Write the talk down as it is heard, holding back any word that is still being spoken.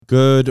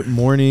Good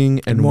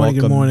morning and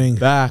welcome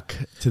back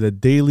to the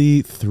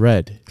Daily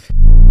Thread.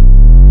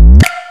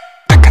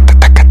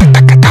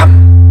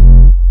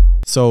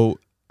 So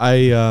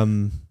I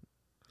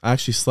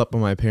actually slept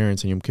with my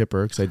parents in Yom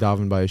Kippur because I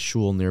davened by a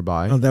shul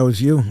nearby. Oh, that was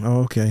you?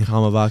 Oh, okay.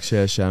 Hamavak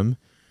Hashem.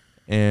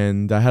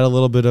 And I had a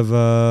little bit of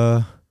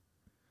a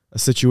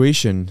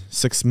situation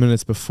 6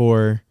 minutes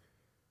before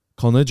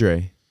Kol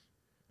Nidre.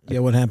 Yeah,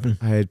 what happened?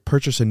 I had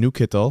purchased a new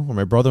kittel, or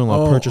my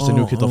brother-in-law purchased a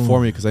new kittel for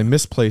me because I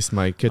misplaced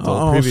my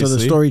kittel previously. So the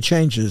story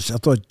changes. I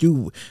thought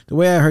the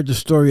way I heard the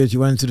story is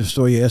you went into the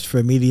store, you asked for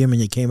a medium, and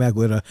you came back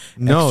with a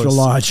extra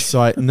large. So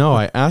I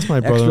asked my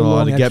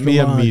brother-in-law to get me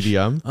a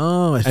medium.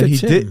 Oh, and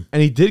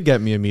he did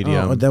get me a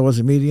medium. Oh, that was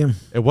a medium?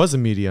 It was a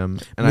medium.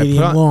 And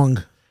medium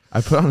long.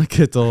 I put on the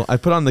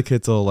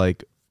kittel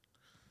like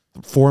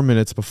 4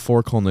 minutes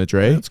before Kol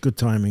Nidre. That's good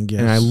timing,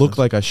 yes. And I looked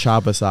like a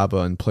Shabbos Abba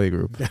in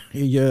playgroup.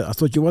 Yeah, I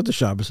thought you were the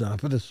Shabbos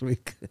Abba this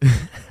week.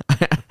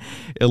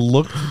 It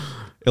looked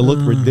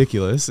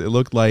ridiculous. It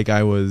looked like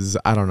I was,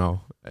 I don't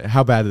know.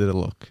 How bad did it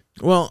look?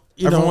 Well,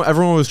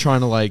 everyone was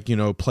trying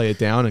to play it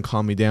down and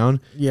calm me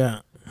down. Yeah.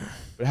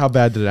 But how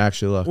bad did it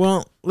actually look?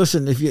 Well,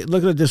 listen, if you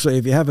look at it this way,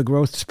 if you have a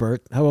growth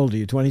spurt, how old are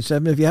you,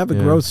 27? If you have a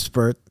growth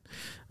spurt,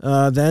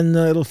 then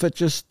it'll fit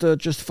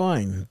just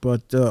fine.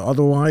 But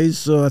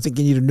otherwise, I think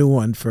you need a new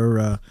one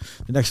for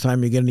the next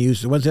time you're going to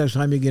use it. When's the next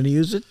time you're going to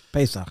use it?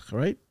 Pesach,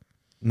 right?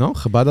 No,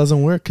 Chabad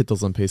doesn't wear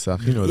kittels on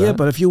Pesach. You know that. Yeah,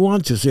 but if you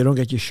want to, so you don't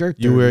get your shirt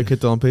dirty. You wear a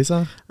kittel on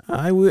Pesach?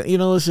 I wear,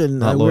 listen.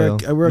 Not I loyal.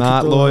 wear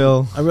Not kittel,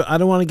 loyal. I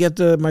don't want to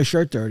get my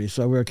shirt dirty,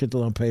 so I wear a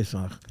kittel on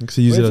Pesach.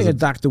 So use what do it you as think a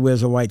doctor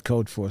wears a white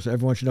coat for? So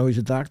everyone should know he's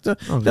a doctor?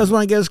 Oh, Doesn't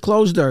want to get his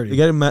clothes dirty. They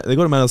go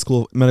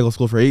to medical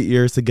school for 8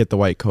 years to get the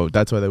white coat.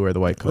 That's why they wear the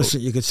white coat.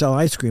 Listen, you could sell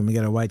ice cream and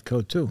get a white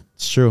coat, too.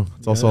 It's true.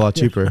 It's also a lot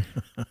cheaper.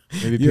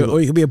 Or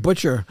you could be a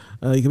butcher.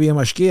 You could be a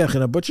mashgiach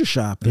in a butcher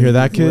shop. You hear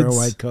that, kids? Wear a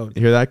white coat.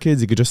 You hear that,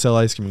 kids? You could just sell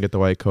ice cream and get the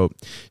white coat.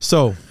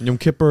 So, Yom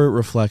Kippur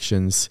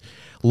reflections.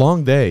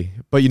 Long day.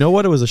 But you know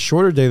what? It was a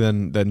shorter day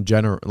than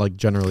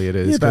generally it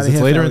is. Because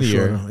it's later in the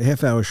year. A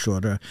half hour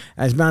shorter.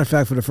 As a matter of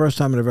fact, for the first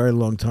time in a very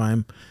long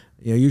time,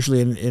 usually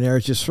in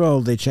Eretz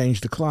Yisrael, they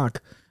change the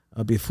clock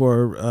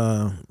before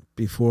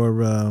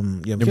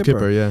Yom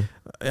Kippur. Yeah.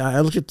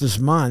 I looked at this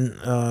man,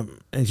 and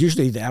it's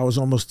usually the hour's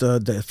almost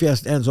the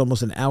fast ends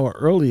almost an hour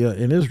earlier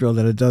in Israel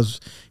than it does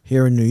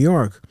here in New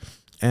York.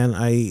 And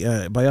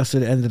by us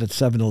it ended at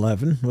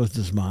 7:11 was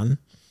this man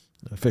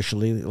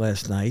officially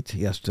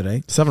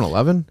yesterday.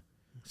 7:11?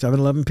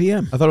 7:11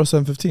 p.m. I thought it was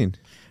 7:15.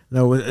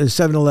 No, it was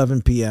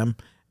 7:11 p.m.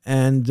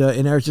 And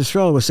in Eretz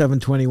Yisrael it was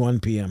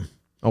 7:21 p.m.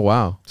 Oh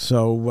wow!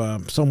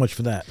 So so much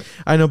for that.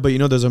 I know, but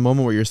there's a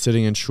moment where you're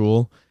sitting in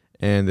shul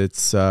and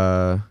it's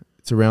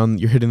around,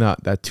 you're hitting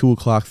that 2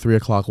 o'clock, 3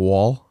 o'clock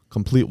wall,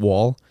 complete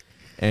wall,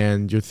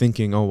 and you're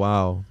thinking, oh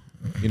wow,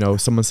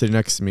 someone sitting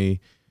next to me,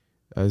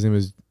 his name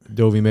is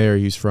Dovi Mayer,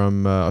 he's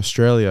from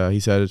Australia. He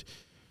said,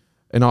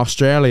 in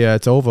Australia,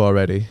 it's over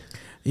already.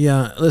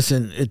 Yeah,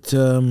 listen,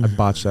 I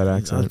botched that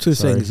accent. Two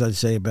things I'd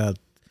say about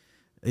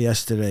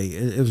yesterday.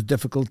 It was a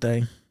difficult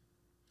day,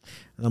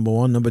 number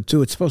one. Number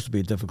two, it's supposed to be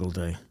a difficult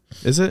day.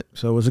 Is it?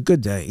 So it was a good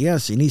day.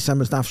 Yes, you're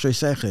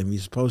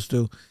supposed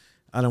to,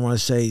 I don't want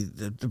to say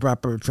the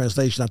proper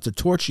translation, not to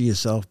torture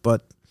yourself,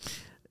 but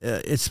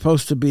it's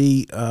supposed to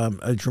be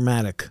a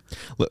dramatic.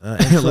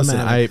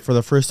 Listen, for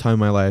the first time in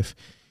my life,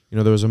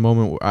 there was a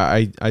moment where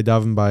I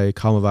davened by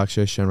Kalmavak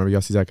and Rabbi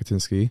Yossi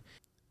Zakatinsky,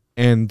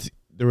 and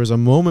there was a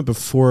moment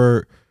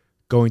before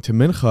going to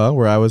Mincha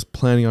where I was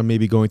planning on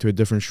maybe going to a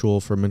different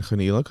shul for Mincha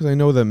and Ila, because I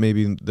know that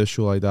maybe the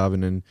shul I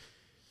daven in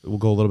will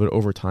go a little bit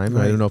over time.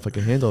 Right. I don't know if I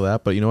can handle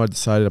that, but I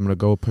decided I'm going to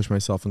go push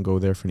myself and go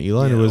there for an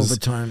Ila, and it was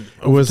overtime.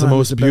 It was the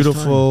most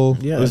beautiful.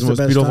 Yeah, it was the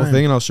most beautiful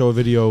thing, and I'll show a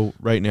video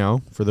right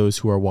now for those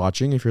who are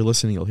watching. If you're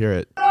listening, you'll hear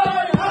it.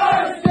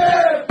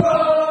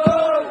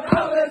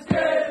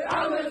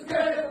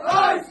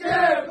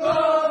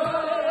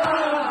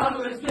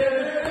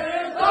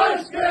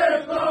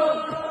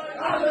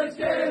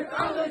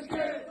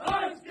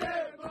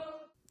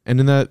 And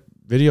in that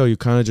video, you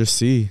kind of just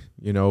see,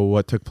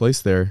 what took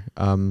place there,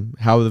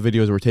 how the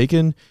videos were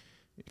taken.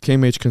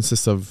 KMH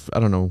consists of,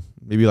 I don't know,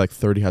 maybe like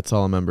 30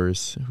 Hatzalah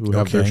members who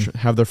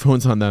have their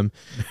phones on them.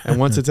 And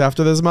once it's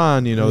after the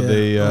Zman,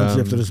 they... once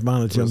after the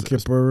Zman, it's Yom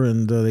Kippur,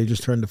 and they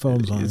just turn the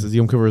phones on.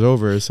 Yom Kippur is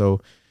over,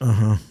 so...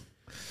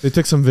 They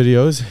took some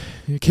videos.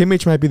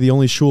 KMH might be the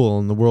only shul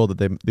in the world that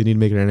they need to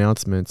make an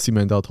announcement. C.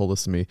 Mandel told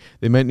this to me.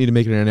 They might need to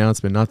make an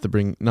announcement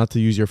not to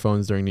use your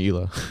phones during the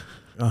Ila.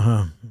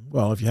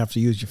 Well, if you have to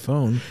use your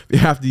phone, you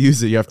have to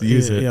use it. You have to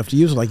use it. You have to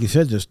use it, like you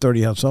said. There's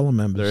 30 Hatzalah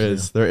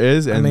members. There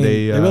is, and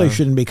they really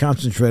shouldn't be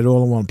concentrated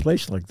all in one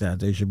place like that.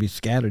 They should be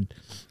scattered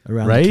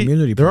around the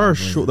community. There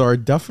are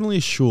definitely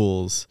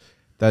shuls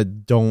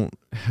that don't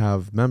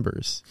have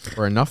members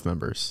or enough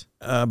members.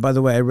 By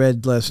the way, I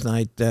read last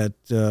night that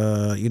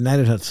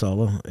United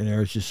Hatzalah in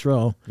Eretz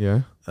Yisrael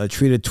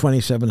treated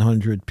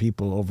 2,700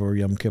 people over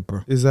Yom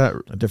Kippur. Is that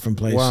at different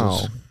places?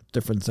 Wow.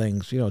 different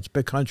things. It's a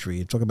big country.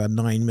 You talk about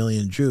 9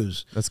 million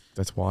Jews.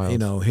 That's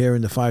wild. Here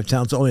in the 5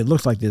 towns, only it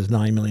looks like there's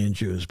 9 million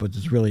Jews, but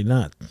it's really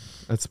not.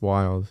 That's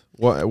wild.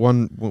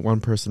 One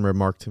person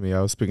remarked to me,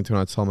 I was speaking to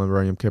an Atzalman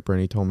around Yom Kippur,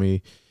 and he told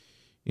me,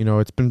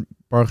 it's been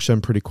Baruch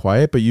Hashem pretty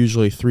quiet, but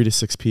usually 3 to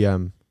 6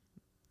 p.m.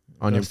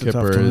 on Yom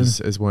Kippur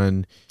is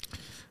when,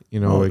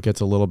 it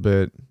gets a little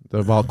bit,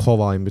 the call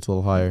volume gets a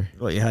little higher.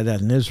 Well, you had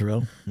that in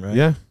Israel, right?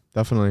 Yeah,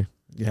 definitely.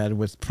 You had it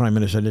with Prime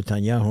Minister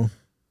Netanyahu.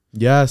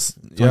 Yes.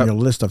 It's on your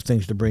list of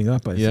things to bring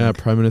up, I think.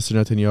 Prime Minister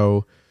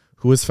Netanyahu,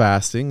 who was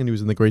fasting, and he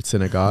was in the Great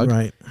Synagogue.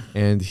 Right.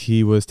 And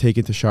he was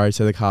taken to Shari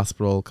Tzedek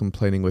Hospital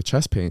complaining with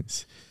chest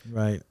pains.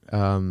 Right.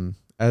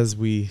 As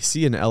we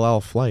see an El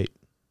Al flight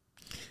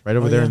right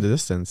over there in the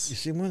distance. You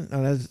see one?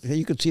 Oh,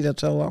 you could see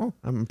that's El Al?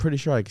 I'm pretty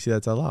sure I can see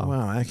that's El Al.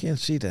 Wow, I can't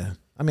see that.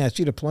 I mean, I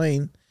see the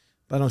plane,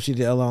 but I don't see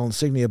the El Al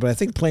insignia. But I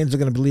think planes are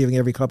going to be leaving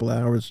every couple of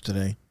hours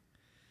today.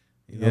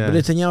 But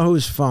Netanyahu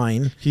is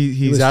fine.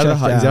 He's out of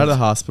the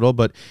hospital,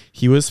 but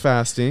he was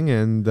fasting,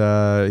 and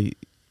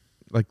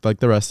like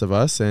the rest of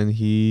us, and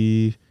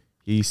he's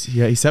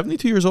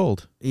 72 years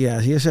old. Yeah,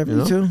 he is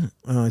 72.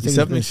 I think he's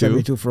been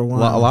 72 for a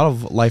while. A lot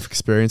of life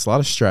experience, a lot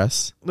of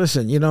stress.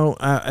 Listen,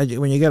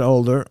 when you get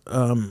older,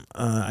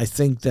 I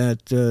think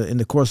that in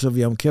the course of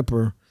Yom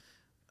Kippur,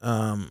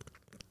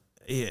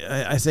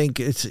 I think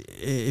it's,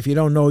 if you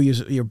don't know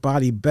your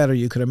body better,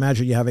 you could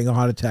imagine you having a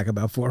heart attack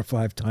about 4 or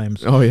 5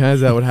 times. Oh yeah,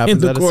 is that what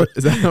happens? in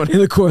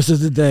the course of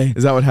the day?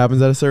 Is that what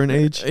happens at a certain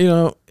age?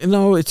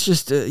 No, it's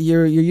just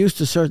you're used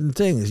to certain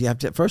things. You have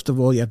to, first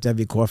of all, you have to have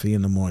your coffee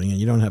in the morning, and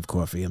you don't have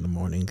coffee in the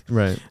morning.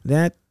 Right.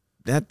 That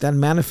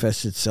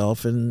manifests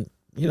itself in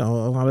a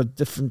lot of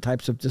different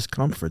types of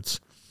discomforts.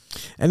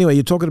 Anyway,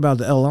 you're talking about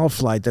the El Al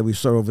flight that we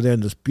saw over there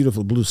in this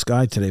beautiful blue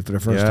sky today for the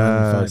first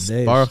time in 5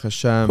 days. Baruch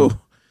Hashem. Whew.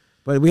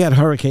 But we had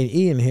Hurricane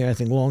Ian here, I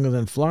think, longer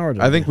than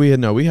Florida. I think we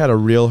had a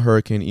real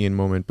Hurricane Ian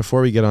moment.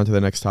 Before we get on to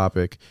the next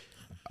topic,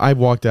 I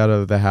walked out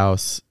of the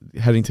house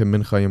heading to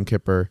Mincha Yom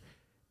Kippur,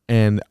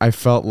 and I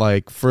felt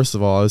like, first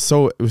of all, it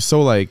was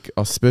so like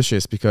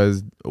auspicious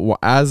because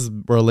as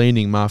we're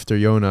laning Mafter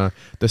Yonah,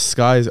 the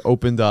skies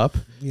opened up,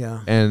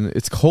 and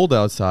it's cold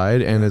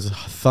outside, and it's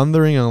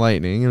thundering and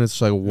lightning, and it's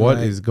like, what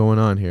is going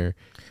on here?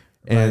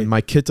 And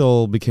my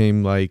kittel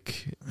became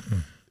like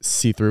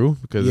see-through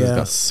because it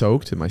got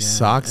soaked in my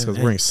socks. I was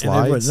wearing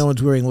slides. No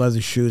one's wearing leather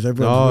shoes.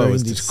 Everyone's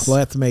wearing these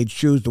cloth-made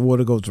shoes. The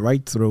water goes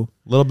right through.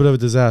 A little bit of a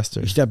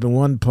disaster. You step in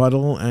one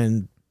puddle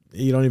and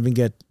you don't even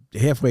get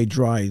halfway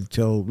dry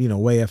until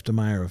way after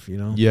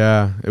Ma'ariv.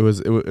 Yeah, it was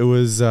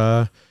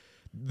the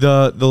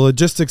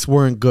logistics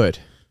weren't good.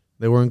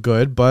 They weren't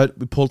good, but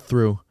we pulled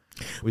through.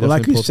 Well,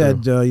 like you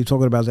said, you're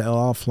talking about the El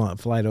Al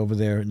flight over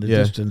there in the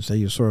distance that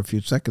you saw a few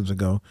seconds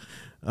ago.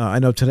 I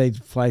know today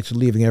flights are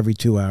leaving every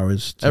 2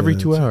 hours. Every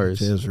 2 hours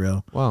to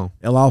Israel. Wow.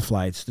 El Al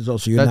flights. There's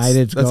also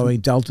United's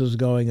going, Delta's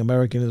going,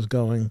 American is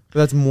going.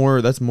 That's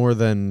more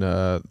than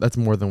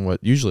what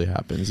usually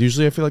happens.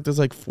 Usually, I feel like there's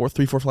like 4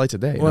 flights a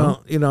day.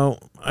 Well,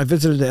 I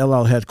visited the El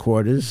Al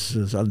headquarters.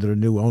 It's under the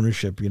new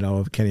ownership,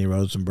 of Kenny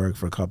Rosenberg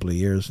for a couple of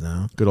years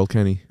now. Good old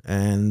Kenny.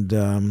 And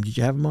did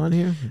you have him on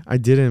here? I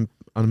didn't.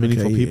 On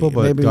Meaningful People,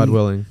 but maybe, God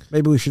willing.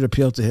 Maybe we should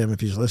appeal to him if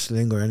he's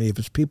listening, or any of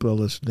his people are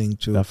listening,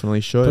 to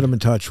definitely should put him in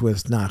touch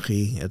with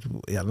Nachi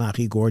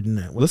Nachi Gordon.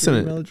 What's your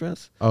email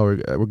address? Oh,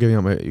 we're giving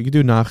out you can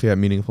do Nachi at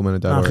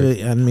meaningfulminute.org.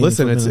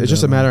 Listen, it's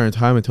just a matter of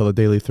time until the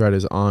Daily Thread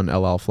is on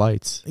El Al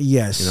flights.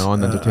 Yes, on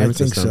the entertainment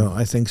system.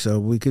 I think so.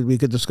 We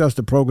could discuss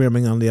the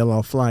programming on the El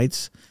Al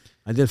flights.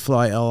 I did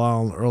fly El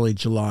Al early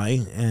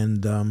July,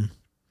 and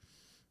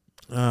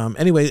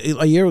anyway,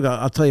 a year ago,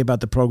 I'll tell you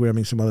about the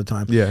programming some other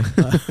time. Yeah.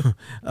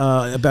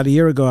 About a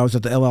year ago, I was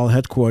at the El Al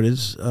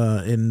headquarters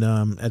at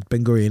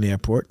Ben Gurion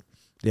Airport.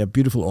 They have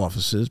beautiful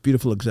offices,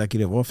 beautiful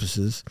executive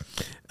offices.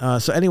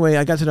 So anyway,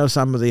 I got to know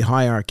some of the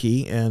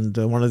hierarchy, and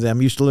one of them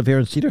used to live here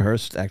in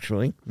Cedarhurst,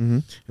 actually. Mm-hmm.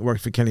 He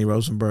worked for Kenny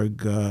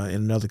Rosenberg in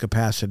another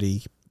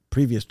capacity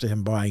previous to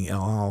him buying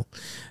El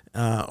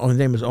Al. His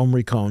name is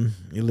Omri Cohn.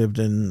 He lived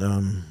in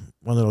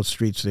one of those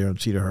streets there in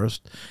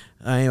Cedarhurst.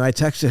 I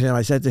texted him.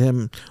 I said to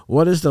him,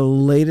 "What is the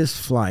latest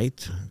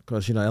flight?"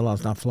 Because El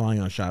Al's not flying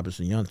on Shabbos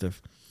and Yom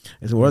Tov.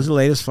 I said, "What is the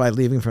latest flight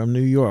leaving from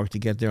New York to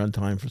get there on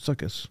time for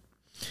Sukkot?"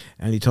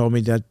 And he told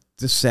me that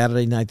this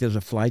Saturday night there's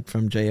a flight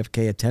from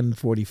JFK at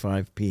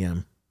 10:45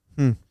 p.m.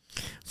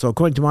 So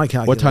according to my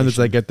calculation, what time does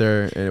that get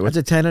there? It's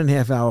a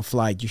 10.5-hour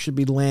flight. You should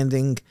be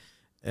landing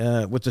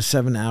with the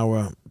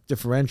 7-hour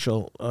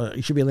differential.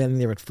 You should be landing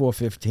there at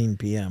 4:15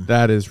 p.m.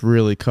 That is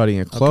really cutting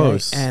it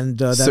close. Okay. And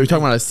so you're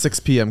talking about a 6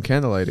 p.m.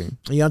 candlelighting.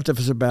 Yom Tov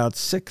is about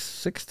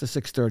 6 to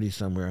 6:30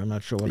 somewhere. I'm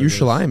not sure what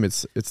Yerushalayim,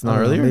 it's not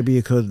earlier. Maybe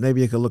you could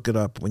look it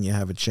up when you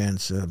have a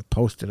chance.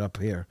 Post it up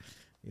here.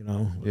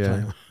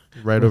 Yeah.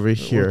 Right over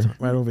here.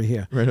 Right over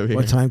here. Right over here.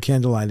 What time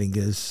candlelighting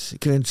is? You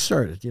can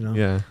insert it,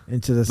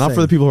 into the Not thing.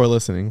 for the people who are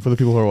listening, for the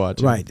people who are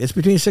watching. Right. It's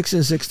between 6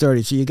 and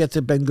 6:30. So you get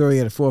to Ben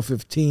Gurion at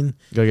 4:15. You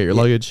gotta get your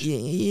luggage.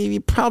 You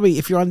probably,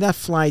 if you're on that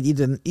flight,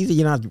 either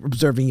you're not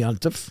observing Yom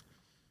Tov,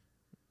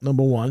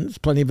 Number one, there's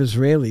plenty of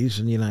Israelis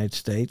in the United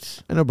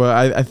States. I know,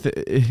 but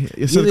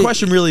so the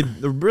question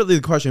the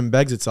question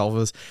begs itself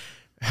is,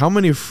 how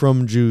many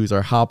from Jews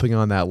are hopping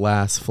on that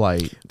last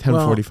flight,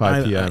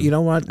 10:45 p.m.? You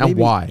know what? And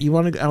why?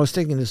 I was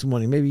thinking this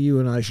morning, maybe you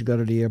and I should go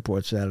to the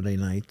airport Saturday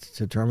night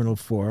to Terminal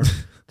 4,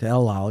 to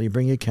El Al. You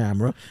bring your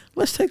camera.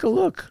 Let's take a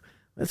look.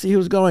 Let's see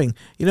who's going.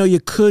 You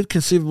could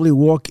conceivably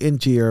walk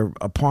into your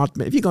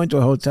apartment. If you're going to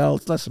a hotel,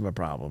 it's less of a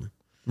problem.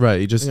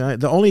 Right, you just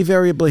the only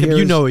variable here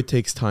is it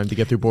takes time to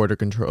get through border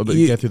control,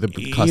 get through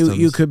the customs.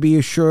 You could be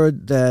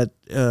assured that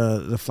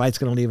the flight's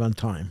going to leave on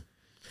time,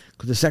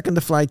 because the second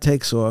the flight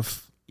takes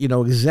off, you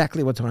know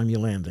exactly what time you're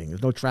landing.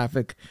 There's no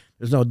traffic.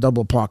 There's no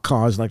double parked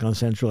cars like on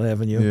Central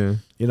Avenue.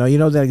 Yeah. You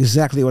know that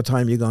exactly what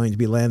time you're going to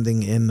be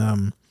landing in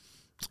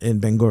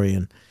Ben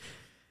Gurion.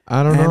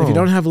 I don't know. And if you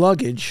don't have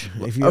luggage,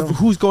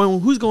 who's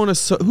going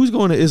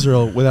to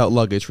Israel without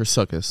luggage for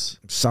Sukkot?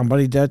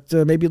 Somebody that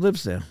maybe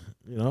lives there.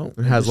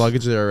 And has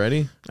luggage there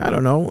already? I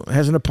don't know.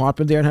 Has an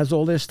apartment there and has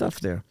all their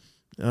stuff there.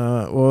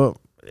 Or,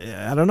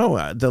 I don't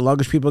know. The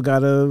luggage people got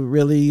to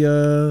really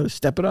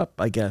step it up,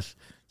 I guess,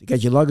 to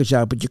get your luggage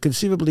out. But you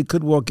conceivably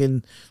could walk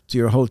in to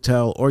your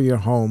hotel or your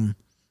home,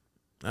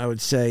 I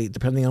would say,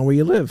 depending on where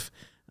you live.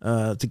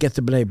 To get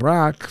to Bnei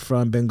Brak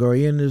from Ben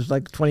Gurion is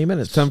like 20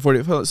 minutes.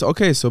 10:40. So,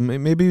 okay, so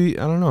maybe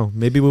I don't know.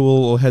 Maybe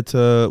we'll head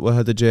to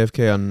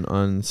JFK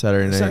on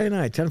Saturday night. Saturday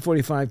night,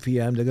 10:45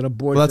 p.m. They're gonna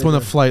board. Well, that's when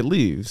the flight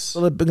leaves.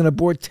 Well, they're gonna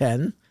board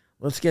 10.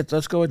 Let's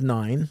go at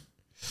 9.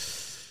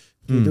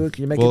 Can you do it?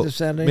 Can you make it this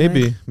Saturday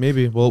night?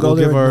 Maybe we'll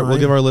give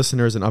our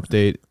listeners an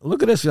update.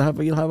 Look at this. You'll have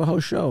a whole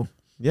show.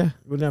 Yeah,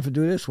 we're gonna have to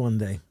do this one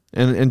day.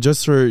 And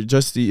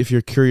if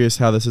you're curious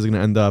how this is gonna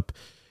end up,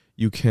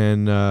 you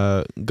can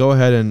go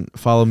ahead and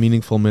follow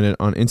Meaningful Minute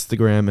on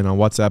Instagram and on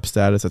WhatsApp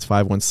status. That's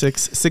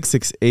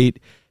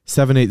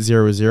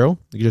 516-668-7800.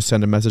 You can just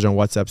send a message on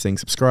WhatsApp saying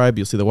subscribe.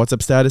 You'll see the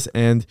WhatsApp status,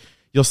 and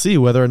you'll see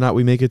whether or not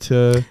we make it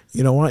to...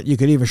 You know what? You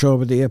could even show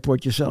up at the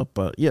airport yourself.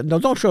 But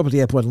don't show up at the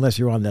airport unless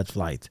you're on that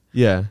flight.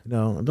 Yeah.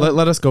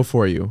 Let us go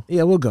for you.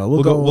 Yeah, we'll go.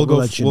 We'll go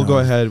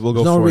ahead. We'll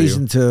go for you. No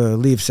reason to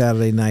leave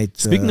Saturday night.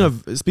 Speaking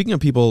of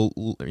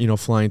people,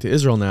 flying to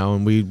Israel now,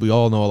 and we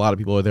all know a lot of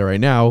people are there right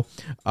now.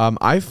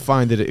 I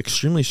find it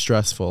extremely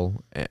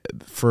stressful.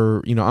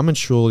 I'm in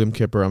Shul Yom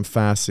Kippur. I'm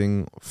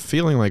fasting,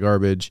 feeling like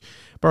garbage.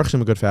 Baruch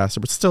Hashem, a good faster,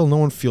 but still, no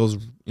one feels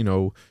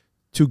too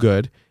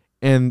good.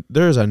 And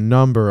there's a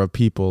number of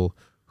people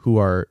who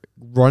are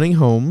running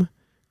home,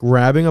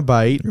 grabbing a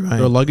bite. Right.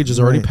 Their luggage is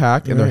already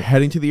packed, and they're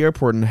heading to the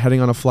airport and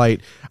heading on a flight.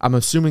 I'm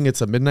assuming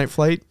it's a midnight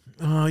flight.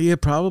 Oh, yeah,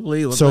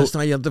 probably. Well, last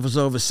night it was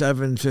over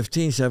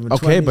 7:15, 7:20.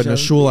 Okay, but in a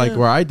shul like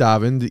where I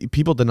daven,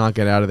 people did not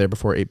get out of there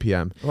before 8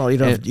 p.m. Well, you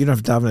don't have to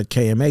daven at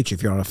KMH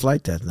if you're on a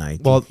flight that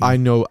night. Well,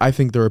 I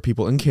think there are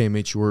people in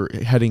KMH who were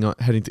heading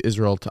to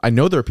Israel. I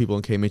know there are people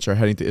in KMH who are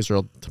heading to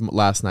Israel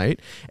last night,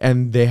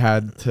 and they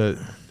had to...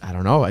 I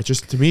don't know.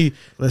 To me,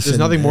 there's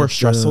nothing more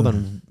stressful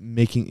than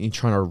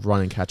trying to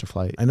run and catch a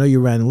flight. I know you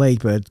ran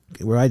late, but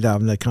where I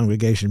daven, that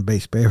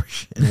congregation-based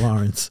parish in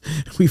Lawrence,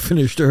 we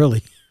finished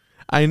early.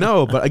 I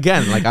know, but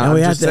again, and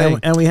we had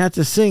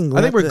to sing.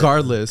 I think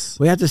regardless,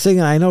 we had to sing.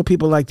 And I know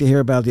people like to hear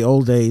about the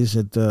old days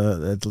at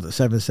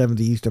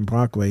 770 Eastern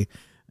Parkway.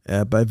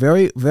 But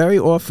very, very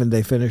often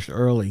they finished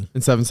early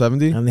in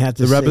 770, and they had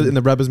to sing, in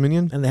the Rebbe's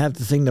Minyan, and they had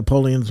to sing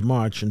Napoleon's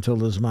March until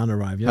the Zman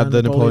arrived. You know How'd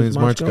the Napoleon's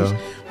March go?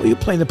 Well, you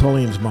play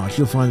Napoleon's March,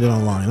 you'll find it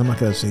online. I'm not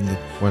going to sing it.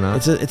 Why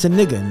not? It's a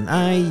niggun.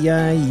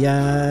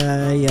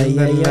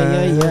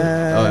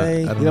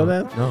 You know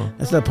that? No.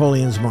 That's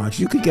Napoleon's March.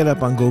 You could get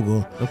up on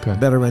Google. Okay.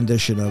 Better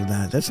rendition of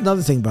that. That's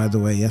another thing, by the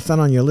way. It's not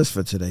on your list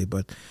for today,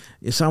 but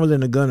some of the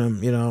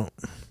niggunim,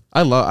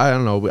 I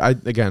don't know.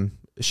 Again,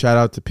 shout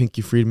out to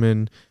Pinky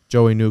Friedman,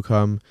 Joey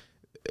Newcomb.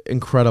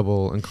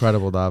 Incredible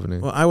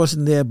davening. Well, I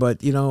wasn't there,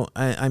 but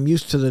I'm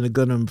used to the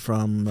nigunim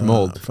from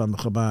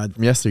Chabad,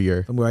 from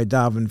yesteryear, from where I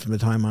davened from the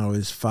time I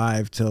was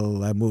 5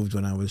 till I moved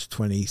when I was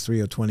 23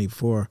 or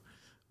 24,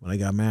 when I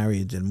got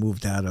married and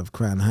moved out of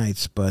Crown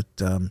Heights. But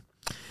those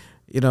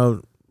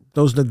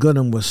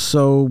nigunim were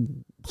so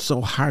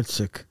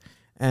heartsick.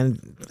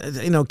 And,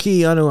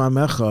 Ki Anu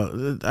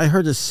Amecha, I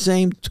heard the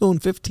same tune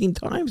 15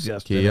 times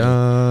yesterday. Ki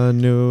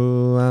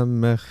Anu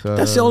Amecha.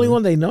 That's the only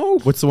one they know.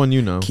 What's the one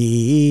you know?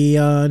 Ki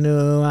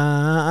Anu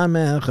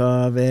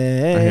Amecha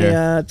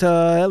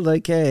ve'ata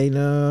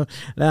Elokeinu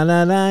la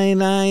la la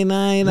la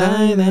la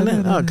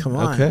la. Oh, come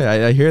on.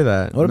 Okay, I hear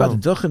that. What about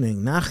the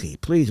Duchening? Nachi,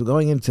 please, we're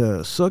going into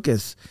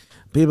Sukkot.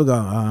 People go,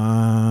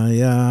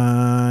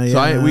 yeah.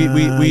 So we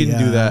didn't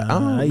do that.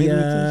 Oh, maybe we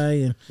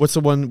did. What's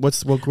the one?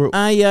 What group?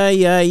 Yeah.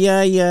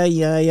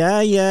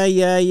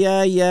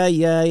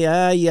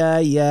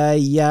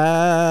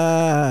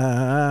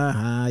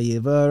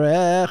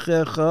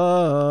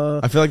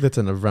 I feel like that's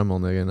in a Vremel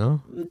nigga,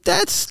 no?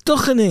 That's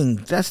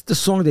Duchening. That's the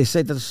song they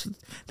say.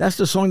 That's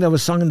the song that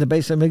was sung in the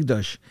Beis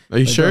HaMikdash. Are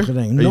you sure?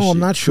 No, I'm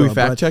not sure. Can we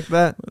fact check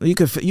that? You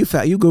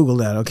Google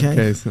that, okay?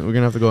 Okay, so we're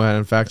gonna have to go ahead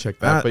and fact check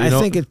that. But I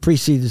think it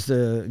precedes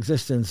the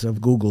existence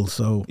of Google.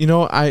 So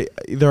I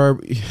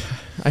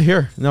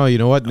hear no. You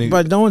know what?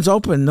 But no one's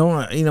open. No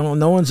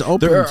one's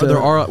open. There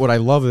are. What I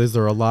love is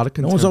there are a lot of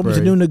contemporary. No one's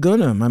open to new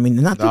Nigunim. I mean,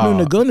 not the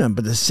new Nigunim,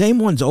 but the same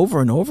ones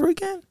over and over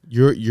again.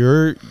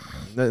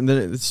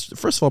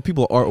 First of all,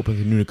 people are open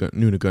to new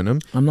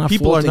Nigunim. I'm not.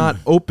 People are not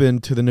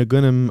open to the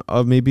Nigunim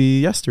of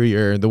maybe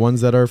yesteryear, the ones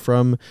that are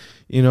from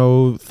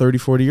 30,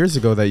 40 years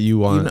ago that you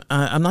want.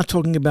 I'm not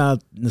talking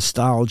about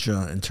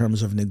nostalgia in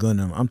terms of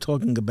Nigunim. I'm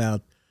talking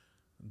about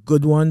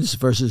good ones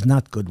versus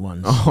not good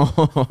ones.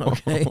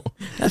 Okay,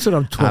 that's what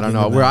I'm talking about. I don't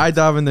know. Where I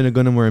daven, the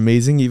Nigunim were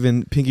amazing.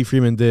 Even Pinky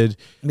Freeman did.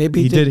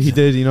 Maybe he did. He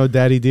did.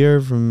 Daddy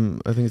Dear from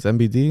I think it's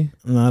MBD.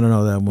 No, I don't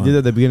know that one. He did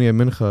at the beginning of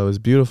Mincha. It was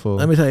beautiful.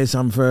 Let me tell you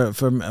something.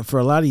 For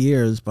a lot of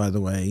years, by the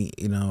way,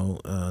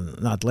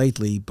 not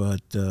lately,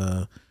 but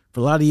for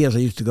a lot of years, I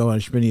used to go on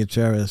Shmini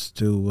Atzeres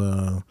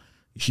to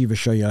Yeshiva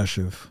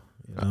Shayashiv.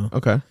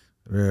 Okay.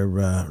 Where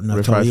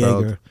Natalie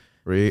Yeager.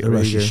 The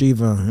Rosh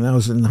Yeshiva, and I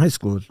was in high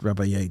school with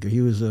Rabbi Yeager.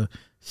 He was a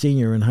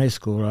senior in high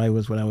school, where I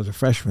was when I was a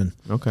freshman.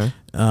 Okay.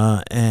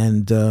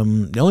 And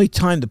the only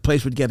time the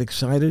place would get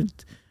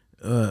excited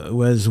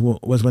was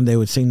when they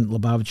would sing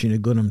Lubavitcher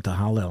Nigunim to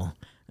Hallel,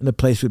 and the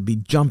place would be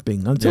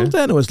jumping. Until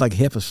then, it was like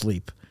half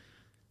asleep.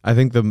 I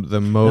think the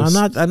most.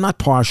 Now, I'm not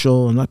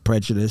partial. I'm not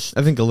prejudiced.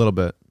 I think a little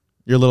bit.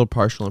 You're a little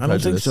partial and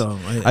prejudiced. I don't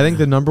think so. I think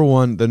the number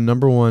one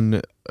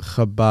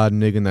Chabad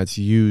nigun that's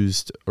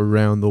used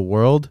around the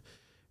world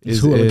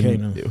is Hu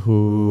Elokeinu.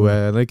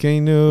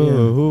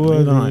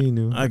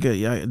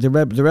 Okay, the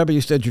Rebbe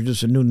used to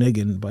introduce a new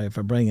niggin by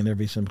Farbrengen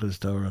every Simchas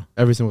Torah.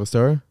 Every Simchas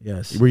Torah?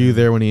 Yes. Were you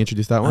there when he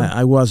introduced that one?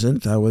 I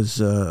wasn't. I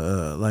was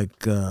I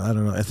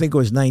don't know. I think it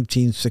was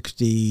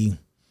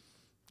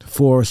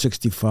 1964,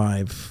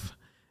 65,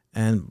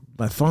 and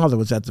my father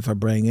was at the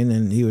Farbrengen,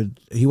 and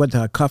he went to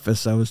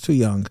Hakafis. I was too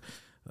young.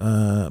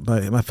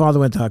 But my father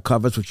went to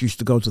Hakavas, which used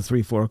to go to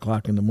 3, 4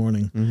 o'clock in the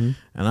morning. Mm-hmm.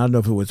 And I don't know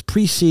if it was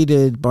probably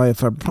preceded by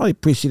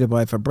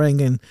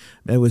Farbrengen.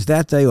 It was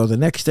that day or the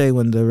next day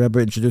when the Rebbe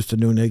introduced the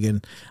new niggin.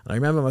 And I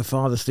remember my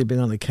father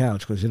sleeping on the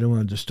couch because he didn't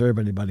want to disturb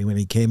anybody when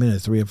he came in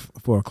at 3 or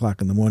 4 o'clock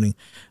in the morning.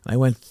 And I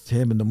went to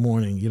him in the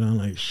morning,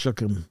 and I shook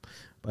him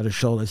by the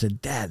shoulder. I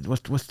said, "Dad,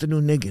 what's the new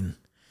niggin?"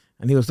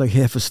 And he was like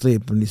half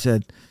asleep, and he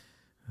said,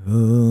 that's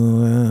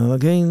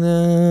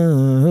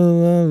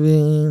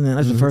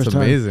the first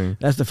time. Amazing.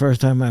 That's the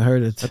first time I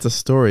heard it. That's a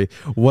story.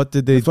 What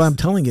did they? That's why I'm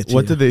telling it to you.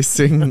 What did they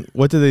sing?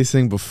 What did they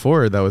sing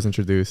before that was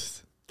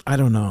introduced? I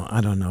don't know.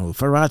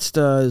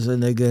 Faratzta is a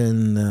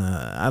niggin.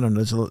 I don't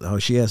know. There's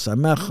Hoshias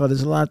Amecha.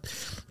 There's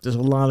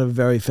a lot of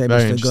very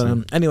famous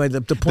niggunim. Anyway,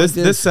 the point is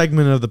this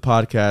segment of the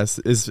podcast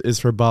is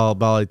for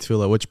Balei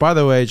Tefillah, which, by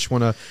the way,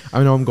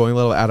 I know I'm going a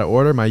little out of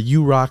order. My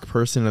U-Rock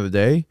person of the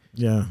day.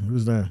 Yeah,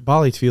 who's that?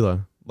 Balei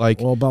Tefillah.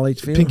 Like all Balei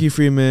Tefillah? Pinky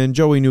Freeman,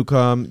 Joey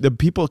Newcomb, the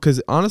people,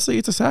 because honestly,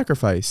 it's a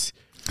sacrifice.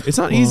 It's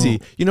not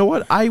easy. You know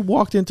what? I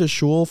walked into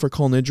shul for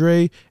Kol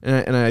Nidre,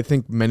 and I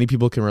think many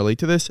people can relate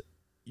to this.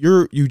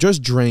 You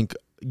just drank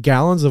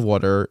gallons of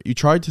water. You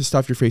tried to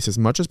stuff your face as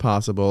much as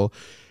possible.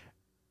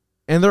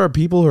 And there are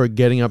people who are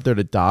getting up there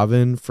to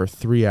daven for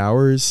 3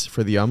 hours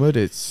for the Amud.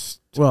 It's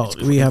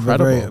we have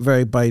a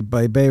very by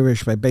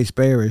Beirish, by base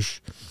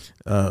Beirish.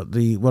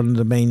 One of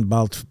the main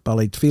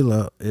Balei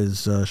Tefillah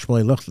is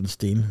Shmuel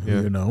Lichtenstein,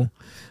 who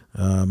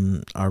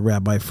our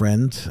rabbi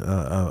friend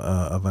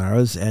of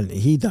ours, and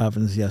he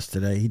davens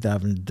yesterday. He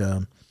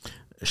davened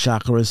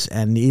Shacharis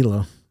and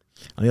Ne'ilah,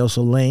 and he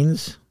also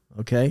lanes.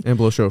 Okay, and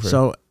blow shofar.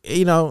 So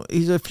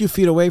he's a few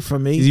feet away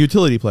from me. He's a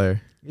utility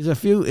player. He's a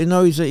few.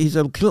 He's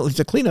a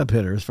cleanup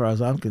hitter as far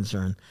as I'm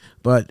concerned.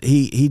 But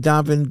he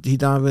davened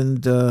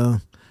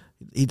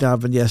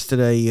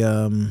yesterday.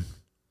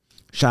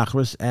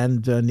 Shacharis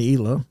and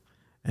Ne'ilah,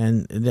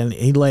 and then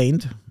he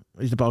laned.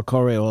 He's a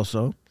Balkore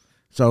also,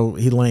 so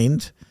he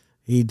laned.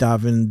 He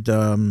davened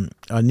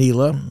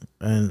Ne'ilah,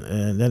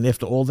 and then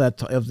after all that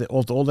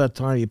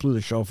time, he blew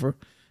the shofar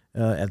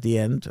at the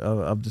end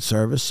of the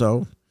service.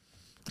 So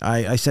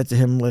I said to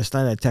him last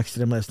night. I texted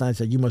him last night. I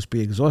said, "You must be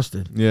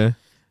exhausted." Yeah.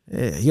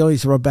 He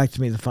always wrote back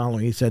to me the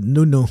following. He said,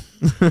 "No."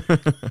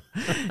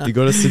 You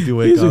go to sleep, you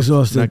wake up. He's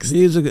exhausted.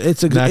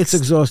 It's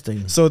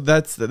exhausting. So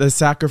that's the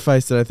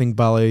sacrifice that I think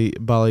Balei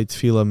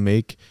Tefillah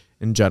make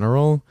in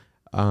general.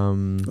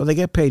 Well, they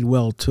get paid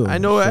well too. I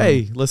know. So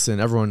hey,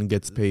 listen, everyone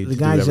gets paid. The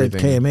guys at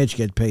KMH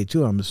get paid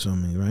too. I'm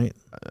assuming, right?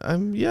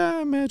 Yeah,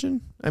 I imagine,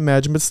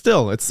 but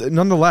still, it's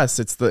nonetheless.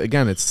 It's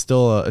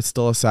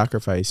still a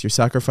sacrifice. You're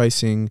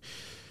sacrificing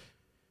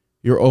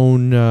your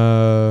own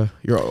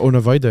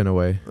avodah in a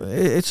way.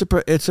 It's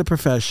a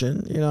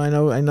profession. I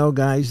know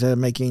guys that are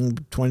making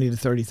 $20,000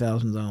 to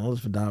 $30,000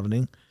 for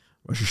davening,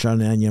 Rosh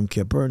Hashanah and Yom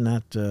Kippur.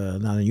 Not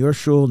in your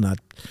shul.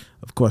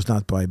 Of course,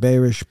 not by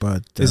Beirish.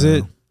 But is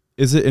it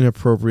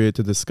inappropriate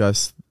to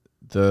discuss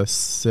the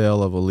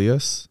sale of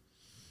Elias?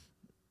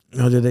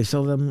 Oh, did they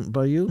sell them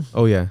by you?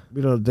 Oh yeah,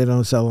 They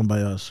don't sell them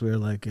by us. We're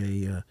like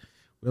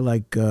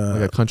like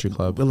a country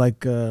club. We're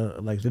like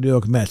the New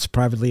York Mets,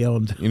 privately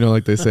owned. You know,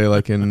 like they say,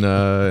 like in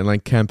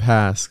like Camp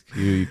Hask,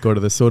 you go to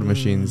the soda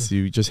machines.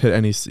 You just hit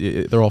any.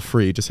 They're all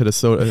free. Just hit a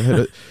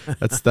soda.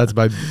 That's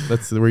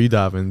where you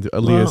daven.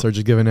 Elias are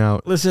just giving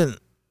out. Listen,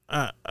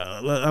 I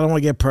don't want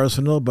to get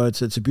personal,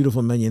 but it's a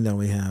beautiful minion that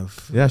we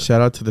have. Yeah, shout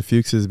out to the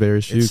Fuchses,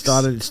 Bearish Fuchs.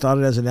 It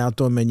started as an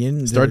outdoor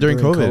minion. Started during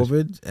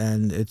COVID,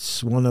 and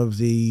it's one of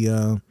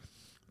the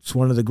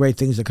great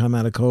things that come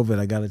out of COVID.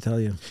 I got to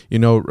tell you. You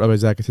know, Rabbi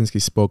Zakatinsky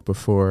spoke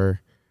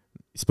before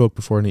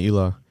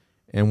Ne'ilah,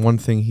 and one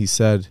thing he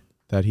said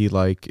that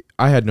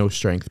I had no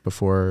strength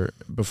before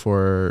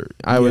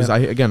I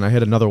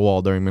hit another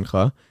wall during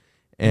Mincha,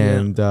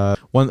 and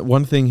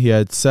one thing he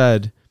had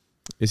said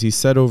is he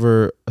said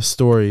over a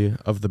story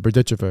of the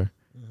Berditchever,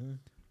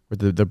 or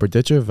the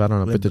Berditchev, I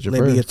don't know,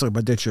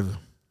 Berditchever.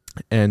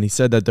 And he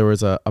said that there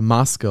was a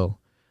maskil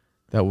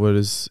that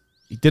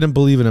he didn't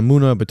believe in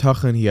Amunah,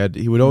 B'tachan.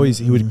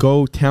 He would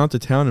go town to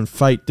town and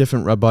fight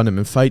different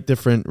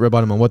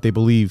Rabbanim on what they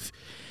believe.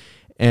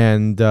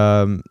 And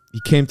he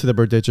came to the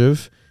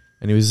Berditchev,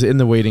 and he was in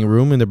the waiting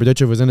room, and the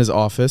Berditchev was in his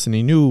office, and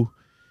he knew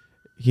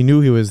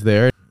he was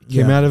there. He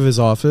came out of his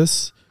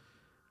office,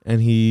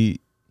 and he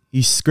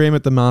screamed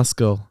at the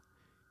maskil.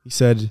 He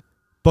said,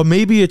 "But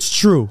maybe it's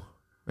true."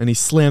 And he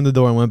slammed the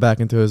door and went back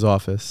into his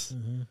office.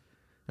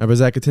 Rabbi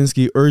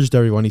Zakatinsky urged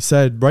everyone. He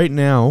said, right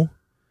now,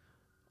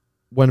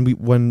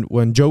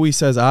 when Joey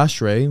says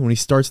Ashrei, when he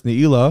starts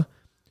Ne'ilah,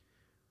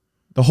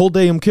 the whole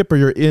day Yom Kippur,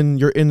 you're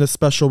in a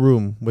special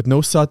room with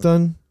no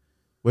Satan,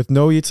 with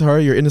no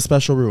Yitzhar. You're in a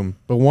special room.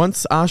 But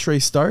once Ashrei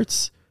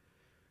starts,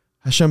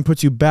 Hashem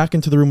puts you back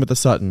into the room with the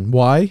Satan.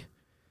 Why?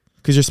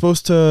 Because you're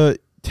supposed to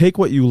take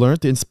what you learned,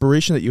 the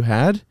inspiration that you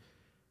had,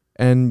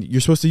 and you're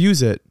supposed to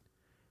use it.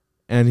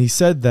 And he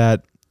said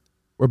that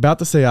we're about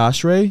to say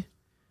Ashrei.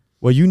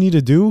 What you need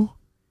to do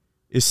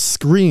is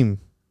scream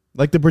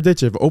like the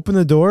Berditchev. Open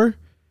the door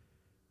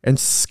and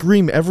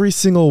scream every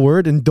single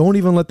word, and don't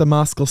even let the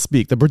maskil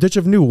speak. The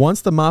Berditchev knew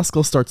once the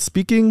maskil starts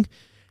speaking,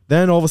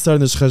 then all of a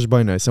sudden there's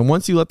cheshbonais. And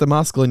once you let the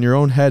maskil in your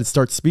own head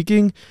start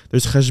speaking,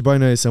 there's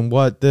cheshbonais and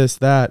what, this,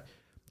 that.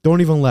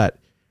 Don't even let.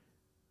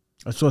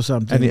 I saw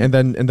something. And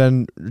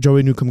then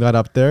Joey Newcomb got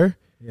up there.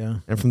 Yeah.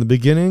 And from the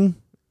beginning,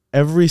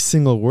 every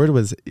single word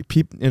was, Rabbi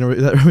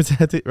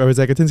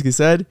Zakatinsky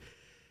said,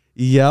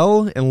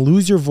 yell and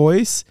lose your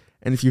voice.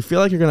 And if you feel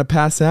like you're going to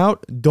pass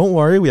out, don't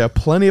worry. We have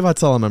plenty of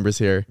Hatzalah members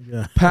here.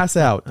 Yeah. Pass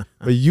out.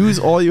 But use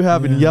all you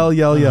have and yell.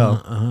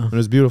 And it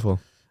was beautiful.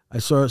 I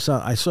saw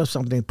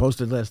something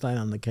posted last night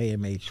on the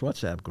KMH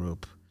WhatsApp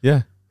group.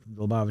 Yeah.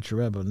 The Lubavitcher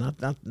Rebbe,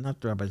 not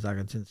Rabbi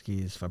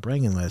Zakatinsky's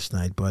Farbrengen last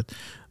night, but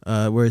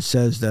where it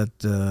says that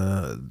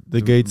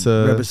the gates.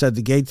 Rebbe said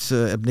the gates.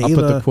 I'll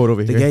put the quote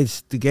over here.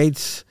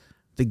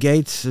 The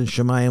gates in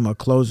Shemayim are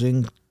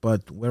closing,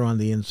 but we're on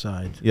the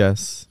inside.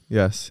 Yes.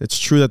 It's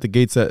true that the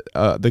gates to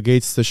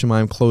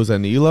Shemayim close at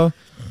Ne'ilah,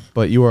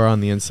 but you are on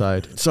the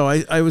inside. So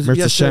I was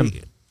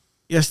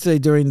yesterday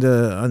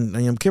on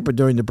Yom Kippur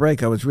during the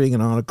break. I was reading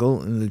an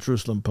article in the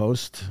Jerusalem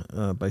Post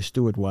by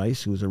Stuart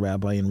Weiss, who's a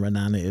rabbi in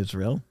Ra'anana,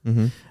 Israel,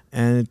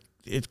 and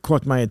it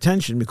caught my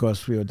attention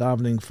because we were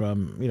davening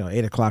from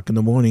 8:00 in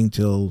the morning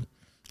till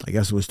I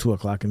guess it was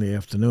 2:00 in the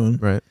afternoon.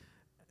 Right.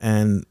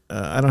 And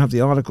I don't have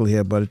the article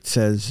here, but it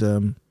says,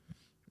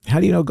 how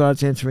do you know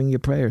God's answering your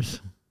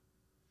prayers?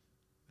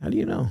 How do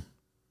you know?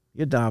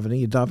 You're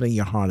davening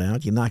your heart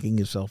out, you're knocking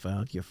yourself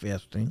out, you're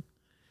fasting,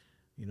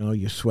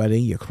 you're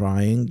sweating, you're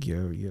crying,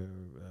 you're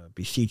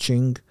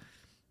beseeching.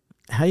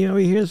 How do you know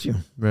he hears you?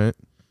 Right.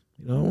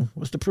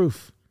 What's the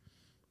proof?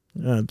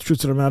 The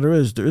truth of the matter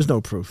is, there is no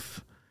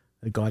proof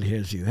that God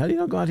hears you. How do you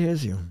know God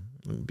hears you?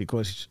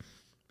 Because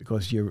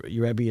your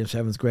Rebbe in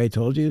 7th grade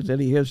told you that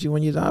he hears you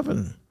when you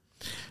daven.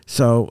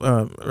 So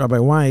Rabbi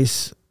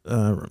Weiss,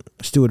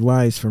 Stuart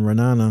Weiss from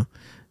Ra'anana,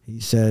 he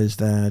says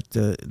that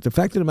the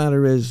fact of the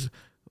matter is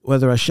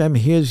whether Hashem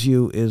hears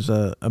you is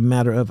a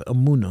matter of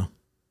emunah,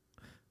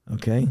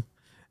 okay?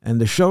 And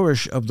the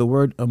shorish of the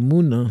word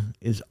emunah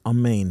is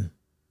amen.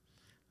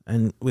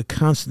 And we're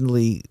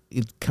constantly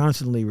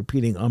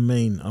repeating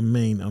amen,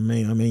 amen,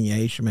 amen, amen,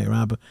 Yehei Shemei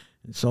Rabbah,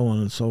 and so on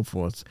and so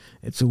forth.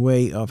 It's a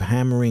way of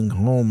hammering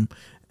home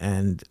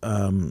and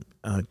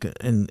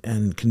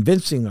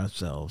convincing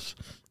ourselves,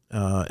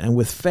 and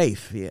with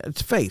faith. Yeah,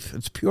 it's faith.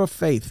 It's pure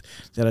faith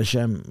that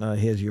Hashem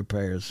hears your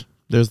prayers.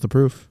 There's the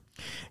proof.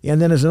 Yeah,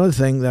 and then there's another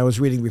thing that I was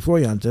reading before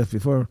Yom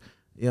Kippur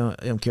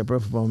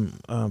from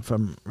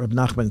Reb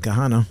Nachman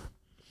Kahana,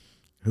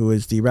 who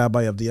is the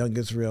rabbi of the Young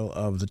Israel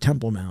of the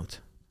Temple Mount.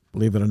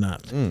 Believe it or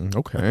not.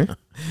 Okay.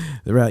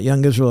 The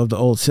Young Israel of the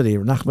Old City.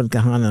 Nachman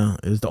Kahana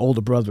is the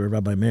older brother of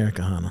Rabbi Meir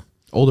Kahana.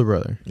 Older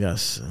brother.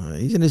 Yes.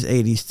 He's in his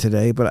 80s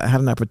today, but I had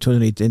an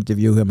opportunity to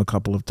interview him a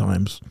couple of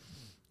times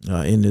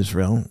in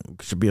Israel.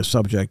 It should be a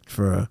subject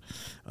for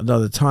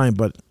another time,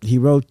 but he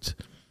wrote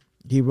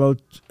about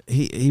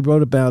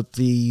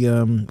the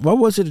what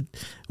was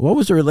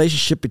the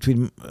relationship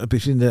between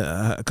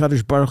the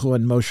Kadosh Baruch Hu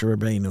and Moshe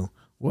Rabbeinu?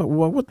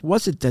 What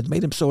was it that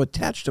made him so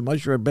attached to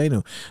Moshe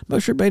Rabbeinu?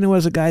 Moshe Rabbeinu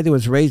was a guy that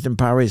was raised in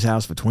Parai's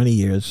house for 20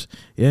 years.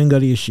 He didn't go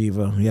to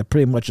yeshiva. He had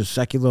pretty much a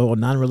secular or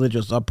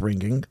non-religious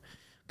upbringing.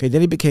 Okay,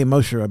 then he became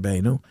Moshe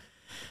Rabbeinu.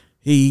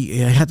 He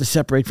had to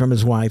separate from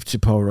his wife,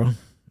 Tzipporah,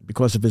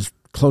 because of his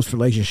close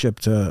relationship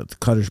to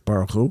Kadosh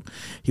Baruch Hu.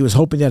 He was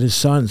hoping that his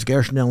sons,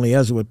 Gershon and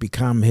Eliezer, would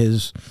become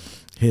his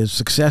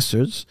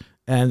successors.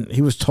 And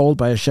he was told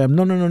by Hashem,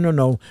 no,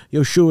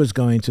 Yeshua is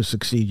going to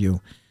succeed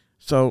you.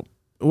 So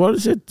what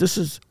is it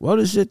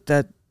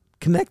that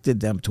connected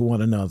them to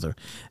one another?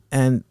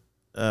 And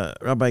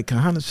Rabbi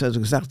Kahana says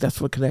exactly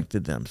that's what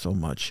connected them so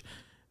much.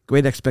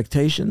 Great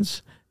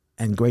expectations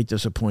and great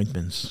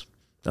disappointments.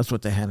 That's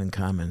what they had in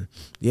common.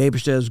 The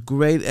Eibishter has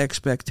great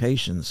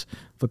expectations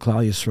for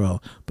Klal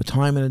Yisrael, but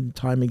time and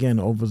time again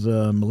over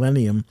the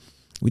millennium,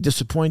 we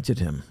disappointed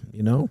him.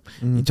 He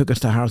took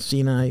us to Har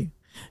Sinai.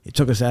 He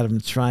took us out of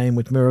Mitzrayim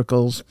with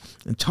miracles,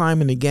 and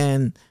time and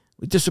again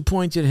we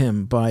disappointed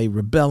him by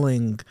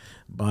rebelling,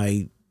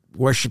 by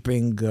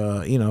worshiping,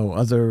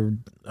 other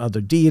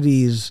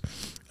deities,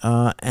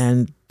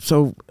 and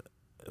so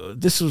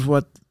this is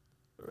what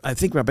I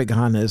think Rabbi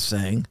Kahana is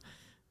saying.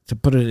 To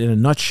put it in a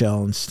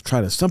nutshell and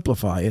try to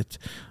simplify it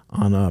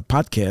on a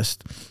podcast,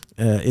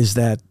 is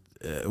that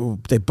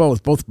they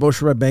both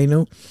Moshe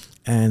Rabbeinu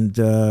and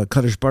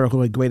Kadosh Baruch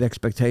Hu had great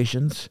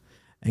expectations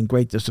and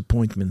great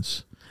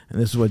disappointments.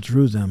 And this is what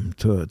drew them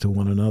to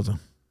one another.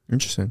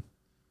 Interesting.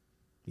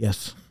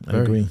 Yes, I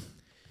agree.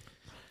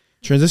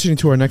 Transitioning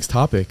to our next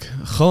topic,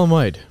 Chol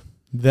Hamoed,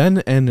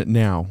 then and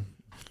now.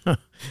 Chol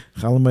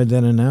Hamoed,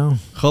 then and now.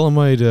 Chol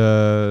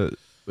Hamoed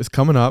is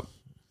coming up.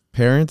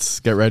 Parents,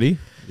 get ready.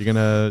 You're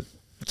gonna.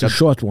 It's a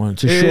short one.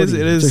 It's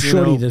a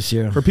shorty this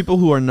year. For people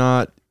who are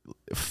not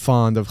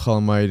fond of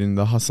Chol Hamoed and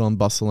the hustle and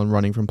bustle and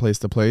running from place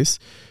to place,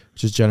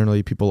 which is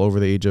generally people over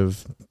the age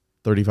of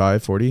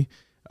 35, 40,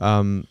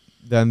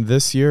 then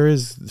this year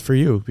is for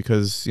you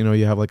because, you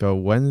have like a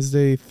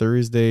Wednesday,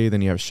 Thursday,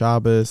 then you have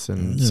Shabbos,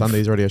 and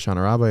Sunday's already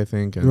Hoshana Rabbah, I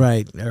think.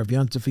 Right. Erev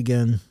Yontif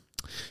again.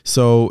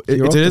 So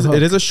it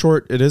is a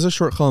short Chol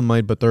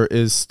Hamoed, but there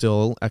is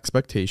still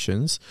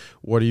expectations.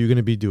 What are you going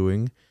to be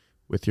doing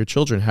with your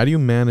children? How do you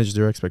manage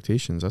their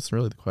expectations? That's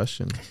really the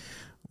question.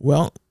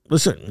 Well,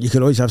 listen, you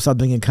could always have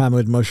something in common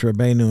with Moshe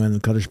Rabbeinu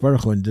and Kadosh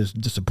Baruch Hu and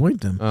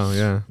disappoint them. Oh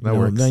yeah, that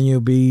works. Then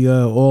you'll be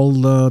all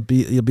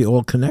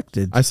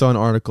connected. I saw an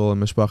article in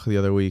Mishpacha the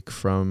other week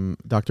from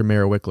Dr.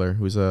 Meir Wickler,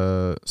 who's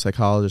a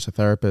psychologist, a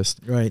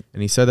therapist. Right.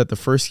 And he said that the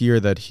first year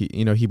that he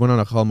went on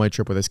a Chol Hamoed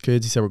trip with his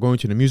kids, he said, we're going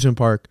to an amusement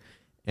park,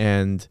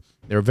 and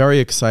they were very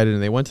excited,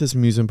 and they went to this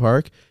amusement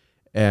park,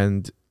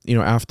 and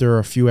after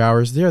a few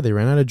hours there, they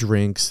ran out of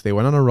drinks. They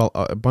went on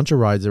a bunch of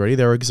rides already.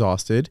 They were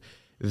exhausted.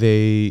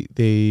 Him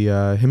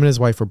and his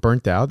wife were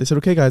burnt out. They said,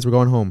 okay, guys, we're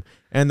going home.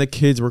 And the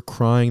kids were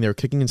crying. They were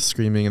kicking and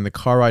screaming. And the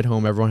car ride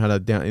home, everyone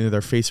had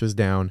their face was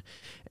down.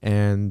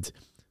 And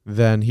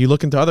then he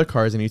looked into other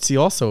cars and he'd see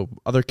also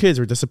other kids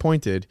were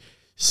disappointed.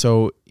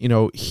 So,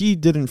 he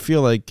didn't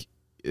feel like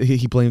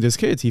he blamed his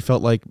kids. He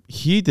felt like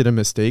he did a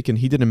mistake and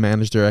he didn't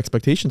manage their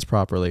expectations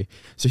properly.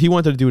 So he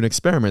wanted to do an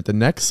experiment. The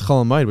next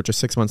Chol Hamoed, which was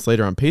 6 months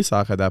later on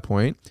Pesach at that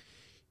point,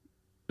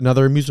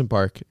 another amusement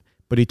park.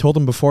 But he told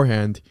them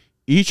beforehand,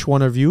 each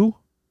one of you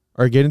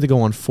are getting to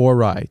go on 4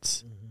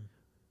 rides. Mm-hmm.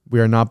 We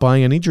are not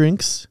buying any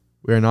drinks.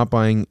 We are not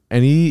buying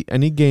any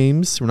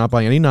games. We're not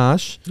buying any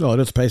nosh. Oh,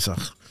 that's Pesach.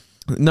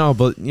 No,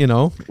 but,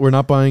 we're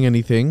not buying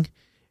anything.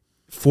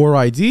 4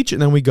 rides each,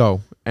 and then we go.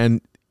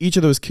 And each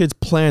of those kids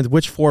planned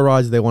which 4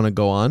 rides they want to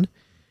go on.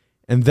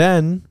 And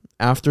then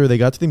after they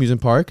got to the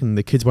amusement park and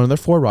the kids went on their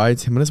 4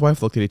 rides, him and his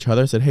wife looked at each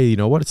other and said, hey, you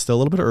know what? It's still a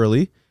little bit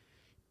early.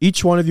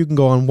 Each one of you can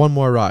go on 1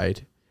 more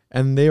ride.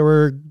 And they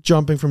were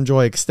jumping from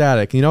joy,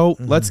 ecstatic.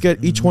 Let's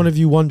get each one of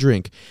you 1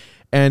 drink.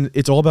 And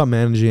it's all about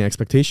managing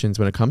expectations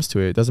when it comes to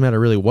it. It doesn't matter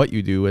really what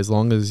you do as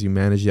long as you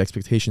manage the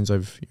expectations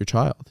of your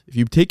child. If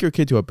you take your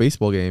kid to a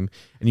baseball game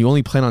and you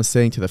only plan on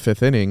staying to the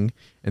 5th inning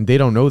and they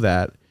don't know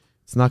that,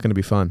 it's not going to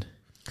be fun.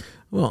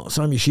 Well,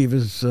 some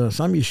yeshivas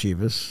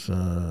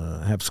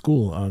have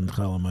school on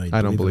Chol Hamoed.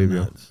 I don't believe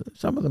you.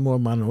 Some of the more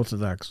modern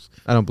Orthodox.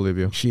 I don't believe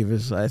you.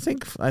 Yeshivas.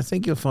 I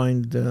think you'll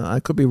find.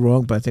 I could be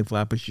wrong, but I think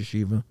Flatbush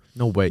Yeshiva.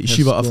 No way.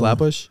 Yeshiva of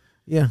Flatbush?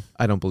 Yeah,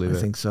 I don't believe it.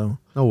 I think so.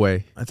 No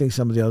way. I think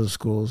some of the other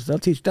schools they'll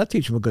teach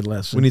them a good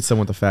lesson. We need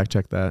someone to fact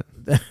check that.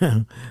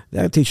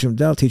 They'll teach them.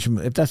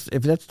 If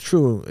that's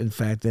true, in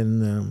fact,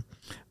 then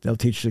they'll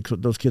teach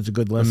those kids a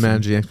good lesson.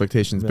 Managing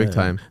expectations, big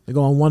time. They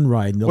go on 1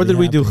 ride. What did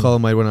we do Chol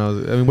Hamoed when I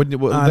was? I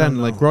mean,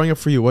 like growing up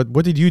for you,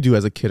 what did you do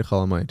as a kid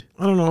Chol Hamoed?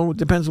 I don't know. It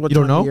depends on what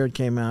time of year it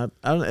came out.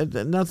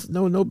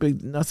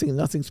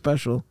 Nothing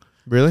special.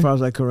 Really? As far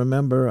as I can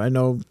remember, I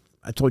know.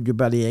 I told you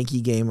about a Yankee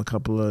game a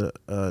couple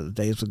of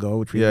days ago.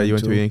 Which you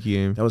went to a Yankee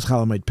game. That was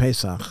Chol Hamoed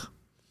Pesach.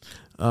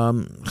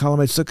 Chol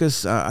Hamoed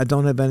Sukkos, I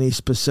don't have any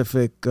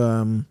specific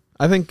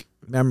I think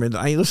memory.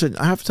 Listen,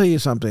 I have to tell you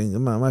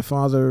something. My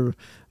father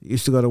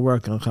used to go to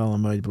work on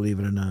Chalamoid, believe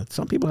it or not.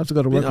 Some people have to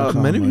go to work on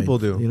Chalamoid. Many people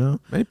do. You know?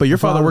 But your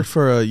father worked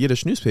for a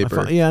Yiddish newspaper.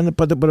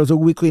 But it was a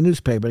weekly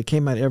newspaper. It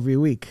came out every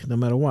week, no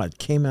matter what. It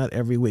came out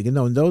every week. And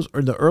in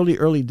the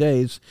early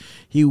days,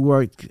 he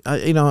worked,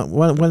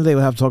 one day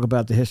we'll have to talk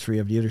about the history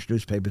of the Yiddish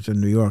newspapers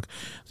in New York.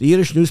 The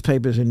Yiddish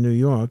newspapers in New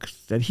York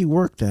that he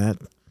worked at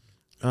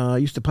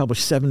used to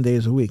publish 7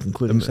 days a week,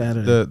 including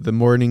Saturday. The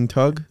Morning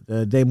Tug?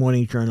 The Day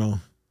Morning Journal.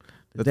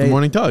 The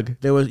Morning Tug.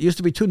 There used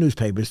to be two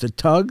newspapers, the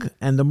Tug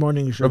and the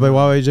Morning Journal. Rabbi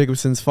Wawe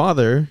Jacobson's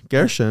father,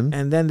 Gershon.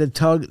 And then the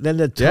Tug, then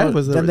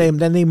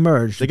they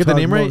merged. They get the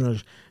name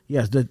right?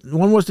 Yes,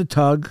 one was the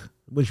Tug,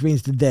 which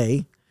means the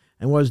day,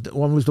 and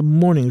one was the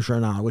Morning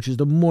Journal, which is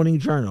the morning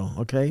journal,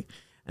 okay?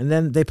 And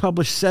then they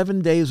published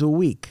 7 days a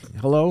week.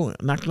 Hello?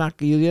 Knock,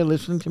 knock. Are you there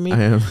listening to me? I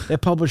am. They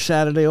published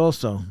Saturday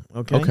also,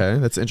 okay? Okay,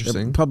 that's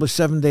interesting. They published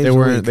 7 days a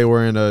week. They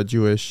weren't a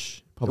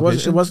Jewish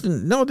publication? It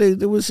wasn't. No,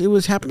 it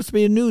was happens to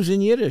be a news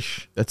in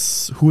Yiddish.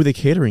 That's who are they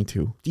catering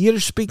to?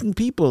 Yiddish-speaking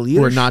people.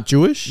 Who are not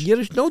Jewish?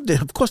 Yiddish? No,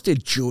 of course they're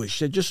Jewish.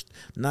 They're just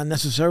not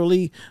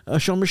necessarily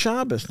Shomer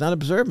Shabbos, not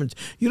observant.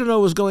 You don't know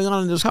what's going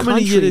on in this country.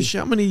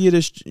 How many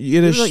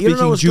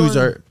Yiddish-speaking Jews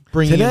are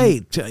bringing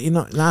today?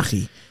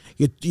 Nachi.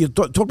 You're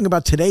talking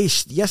about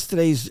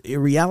yesterday's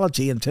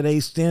reality and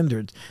today's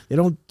standards. They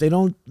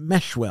don't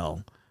mesh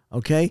well.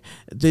 Okay,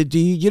 the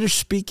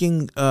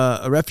Yiddish-speaking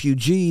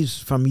refugees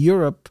from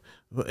Europe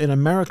in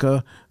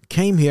America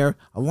came here.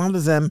 A lot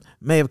of them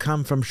may have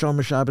come from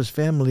Shomer Shabbos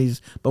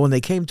families, but when they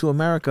came to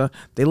America,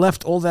 they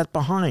left all that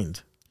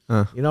behind.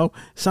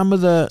 Some of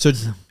the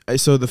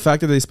so the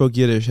fact that they spoke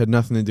Yiddish had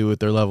nothing to do with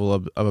their level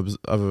of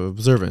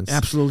observance.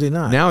 Absolutely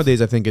not.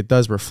 Nowadays, I think it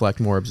does reflect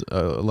more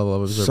level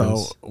of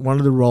observance. So one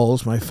of the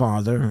roles my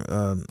father,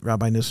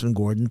 Rabbi Nissen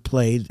Gordon,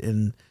 played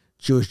in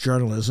Jewish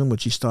journalism,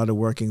 which he started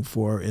working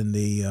for in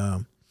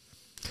the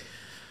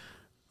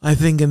I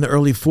think in the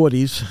early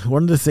 40s,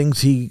 one of the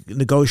things he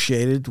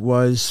negotiated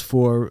was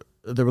for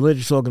the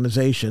religious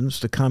organizations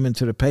to come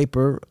into the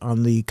paper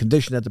on the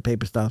condition that the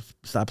paper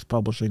stops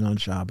publishing on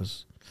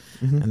Shabbos.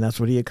 Mm-hmm. And that's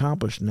what he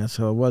accomplished, and that's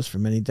how it was for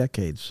many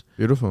decades.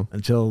 Beautiful.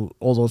 Until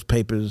all those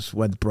papers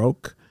went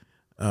broke.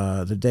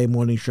 The Day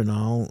Morning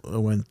Journal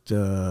went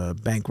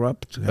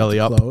bankrupt, had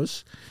to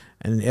close.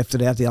 And after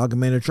that, the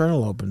Allgemeine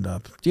Journal opened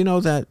up. Do you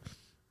know that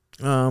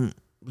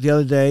the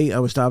other day I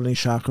was davening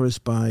Shacharis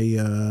by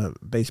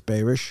Beis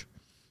Beirish,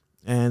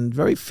 and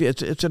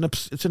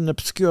it's an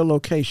obscure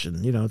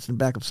location. It's in the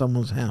back of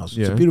someone's house.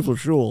 It's a beautiful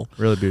shul,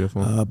 really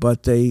beautiful.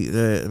 But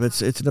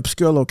it's an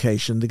obscure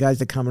location. The guys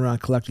that come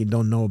around collecting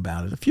don't know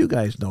about it. A few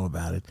guys know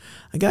about it.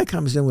 A guy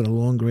comes in with a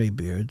long gray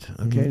beard.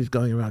 Okay, mm-hmm. He's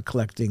going around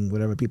collecting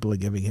whatever people are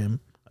giving him,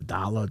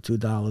 $1, $2,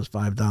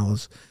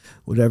 $5,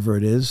 whatever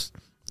it is.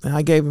 And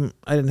I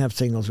didn't have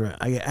signals.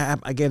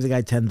 I gave the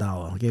guy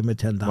 $10. I gave him a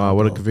 $10. Wow,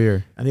 what a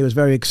kavir. And he was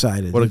very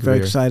excited. He was very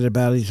excited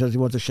about it. He says he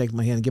wants to shake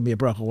my hand and give me a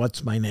bracha.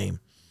 What's my name?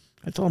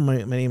 I told him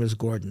my name is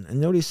Gordon. And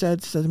you know what he said?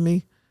 He said to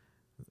me,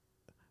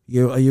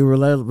 are you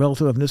a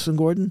relative of Nissen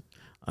Gordon?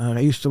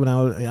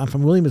 I'm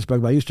from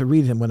Williamsburg, but I used to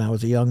read him when I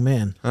was a young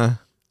man. Huh.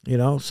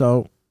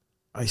 So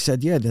I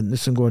said, yeah, then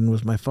Nissen Gordon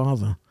was my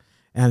father.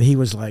 And he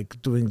was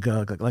like doing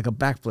like a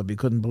backflip. He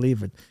couldn't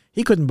believe it.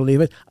 He couldn't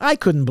believe it. I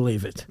couldn't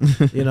believe it.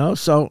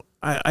 So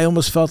I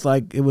almost felt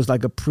like it was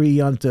like a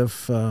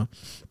pre-yontif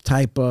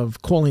type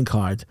of calling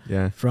card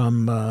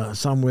from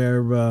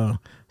somewhere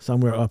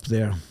up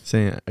there.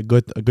 Saying a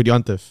good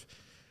yontif.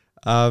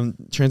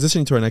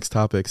 Transitioning to our next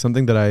topic,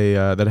 something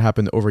that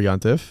happened over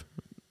yontif.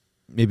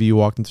 Maybe you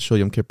walked into Shul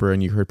Yom Kippur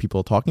and you heard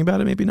people talking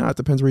about it. Maybe not. It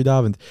depends where you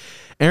davened.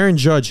 Aaron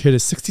Judge hit a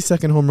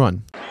 60-second home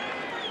run.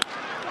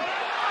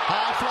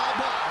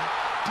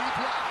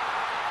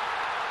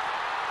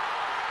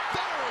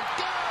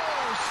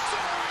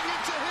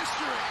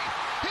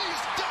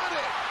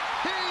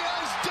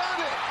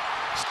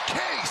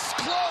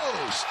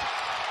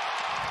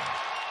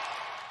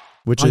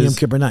 On Yom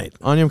Kippur night.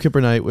 On Yom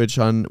Kippur night, which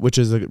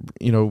is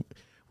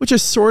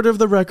sort of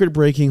the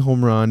record-breaking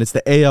home run. It's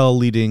the AL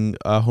leading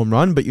home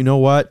run, but you know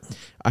what?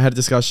 I had a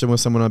discussion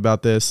with someone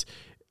about this.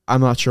 I'm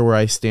not sure where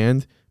I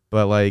stand,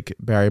 but like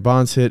Barry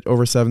Bonds hit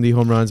over 70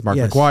 home runs. Mark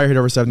McGwire hit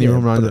over 70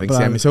 home runs. I think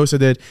Sammy Sosa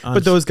did.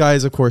 But those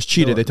guys, of course,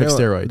 cheated. They took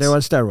steroids. They were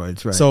on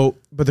steroids, right. So,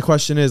 but the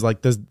question is,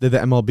 like, did the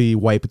MLB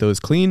wipe those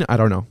clean? I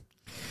don't know.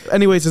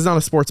 Anyways, it's not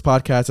a sports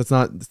podcast.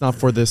 It's not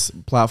for this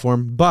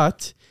platform,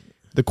 but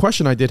the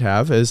question I did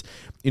have is,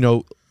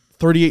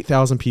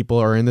 38,000 people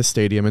are in the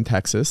stadium in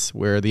Texas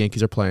where the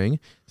Yankees are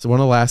playing. It's one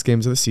of the last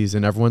games of the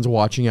season. Everyone's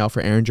watching out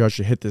for Aaron Judge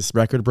to hit this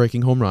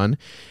record-breaking home run.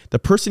 The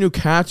person who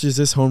catches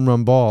this home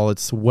run ball,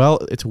 it's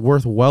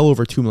worth well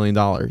over $2 million.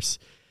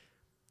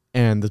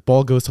 And the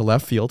ball goes to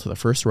left field to the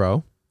first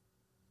row,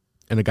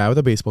 and a guy with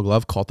a baseball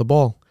glove caught the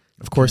ball.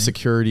 Of course,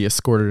 security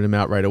escorted him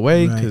out right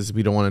away because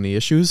we don't want any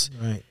issues.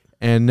 Right.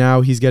 And now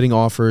he's getting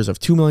offers of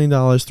 $2 million,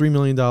 $3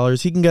 million.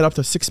 He can get up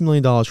to $6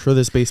 million for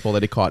this baseball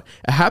that he caught.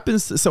 It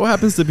happens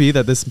to be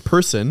that this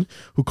person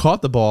who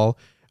caught the ball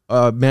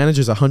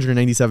manages a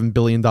 $187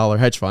 billion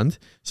hedge fund.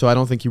 So I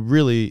don't think he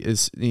really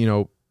is,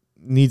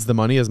 needs the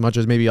money as much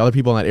as maybe other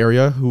people in that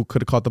area who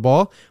could have caught the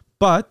ball.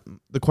 But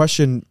the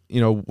question,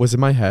 was in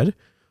my head,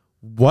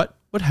 what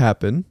would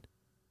happen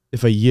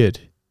if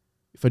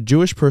a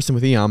Jewish person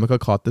with a yarmulke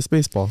caught this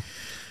baseball?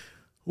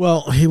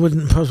 Well, he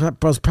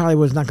probably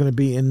was not going to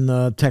be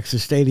in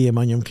Texas Stadium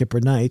on Yom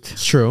Kippur night.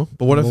 It's true,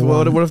 but what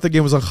if the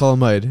game was on Chol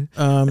Hamoed,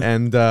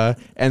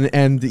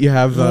 and you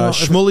have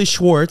Shmuley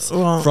Schwartz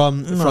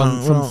from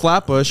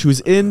Flatbush, who's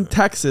in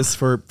Texas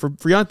for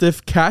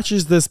Yontif,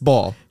 catches this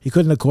ball. He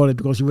couldn't have caught it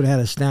because he would have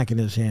had a snack in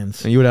his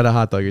hands. And you would have had a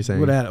hot dog, you're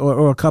saying?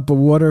 Or a cup of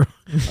water,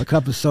 a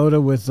cup of soda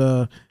with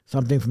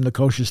something from the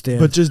kosher stand.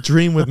 But just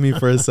dream with me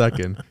for a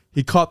second.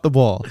 He caught the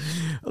ball.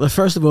 Well,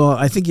 first of all,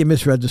 I think you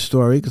misread the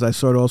story because I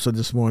saw it also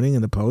this morning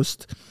in the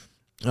Post.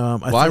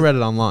 I read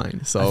it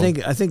online. So I think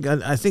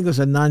it was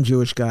a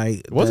non-Jewish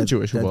guy. It wasn't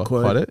Jewish who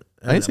caught it.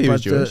 I didn't say he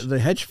was Jewish. The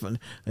hedge fund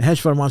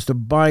wants to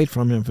buy it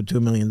from him for $2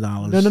 million.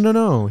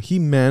 No. He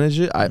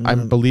managed it. I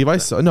believe I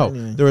saw. No,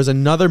 anyway. There was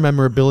another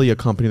memorabilia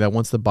company that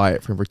wants to buy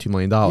it for him for $2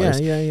 million.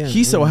 Yeah.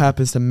 He so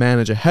happens to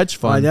manage a hedge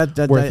fund worth $197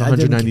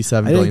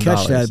 billion. I didn't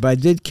catch that, but I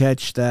did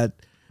catch that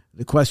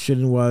the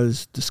question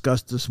was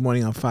discussed this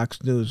morning on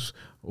Fox News.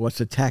 What's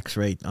the tax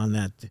rate on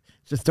that?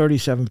 It's a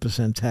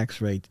 37% tax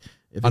rate.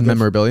 On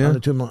memorabilia?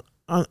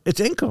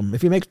 It's income.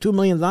 If he makes $2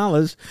 million,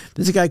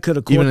 this guy could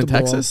have caught even the in ball.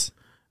 Texas?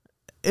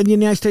 In the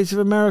United States of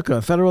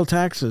America, federal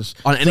taxes.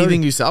 On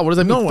anything you sell? What does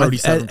that mean,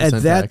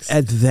 37% tax?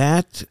 At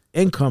that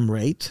income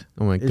rate,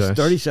 oh my gosh,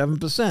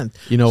 37%.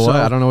 You know what?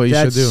 I don't know what you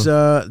should do.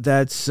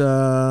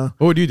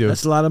 What would you do?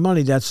 That's a lot of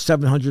money. That's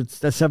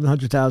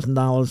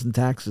 $700,000 in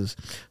taxes.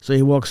 So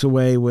he walks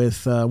away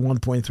with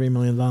 $1.3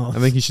 million. I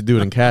think he should do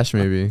it in cash,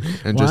 maybe,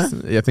 and I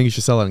think you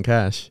should sell it in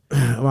cash.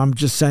 Well, I'm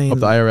just saying. Hope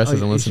the IRS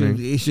isn't listening.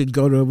 You should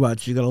go to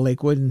what? You go to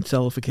Lakewood and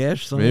sell it for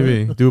cash. Somewhere?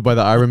 Maybe do it by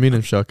the Ira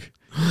Minenshuk.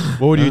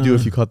 What would you do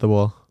if you caught the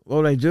ball?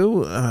 What would I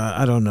do?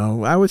 I don't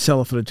know. I would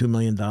sell it for the $2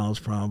 million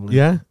probably.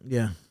 Yeah?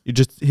 Yeah. You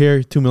just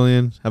here, $2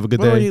 million. Have a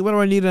good day. What do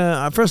I need?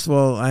 First of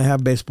all, I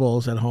have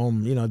baseballs at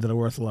home, that are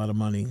worth a lot of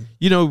money.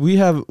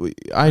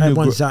 I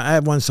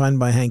have one signed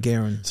by Hank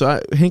Aaron.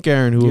 So Hank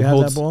Aaron, who do you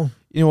holds have that ball?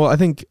 I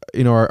think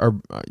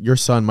your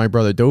son, my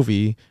brother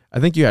Dovey. I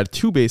think you had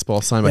 2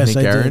 baseballs signed by Hank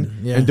Aaron,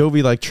 and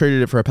Dovey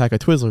traded it for a pack of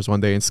Twizzlers one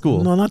day in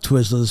school. No, not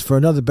Twizzlers, for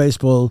another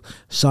baseball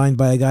signed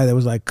by a guy that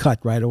was cut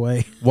right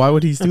away. Why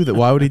would he do that?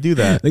 Why would he do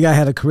that? The guy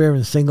had a career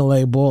in single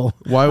A ball.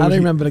 I don't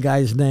remember the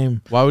guy's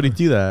name. Why would he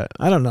do that?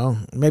 I don't know.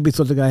 Maybe he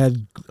thought the guy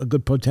had a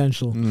good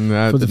potential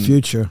for the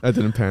future. That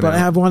didn't pan out. But I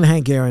have one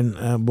Hank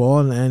Aaron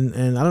ball,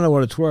 and I don't know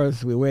what it's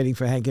worth. We're waiting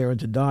for Hank Aaron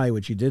to die,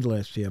 which he did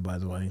last year, by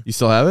the way. You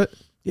still have it?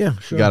 Yeah,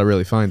 sure. You got to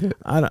really find it.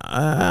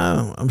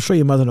 I'm sure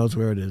your mother knows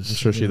where it is. I'm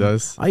sure she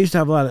does. I used to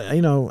have a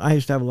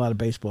lot of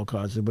baseball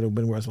cards that would have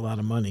been worth a lot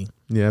of money.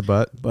 Yeah,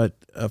 but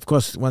of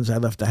course, once I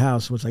left the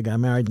house, once I got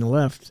married and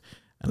left,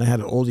 and I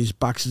had all these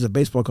boxes of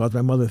baseball cards,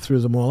 my mother threw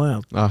them all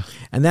out.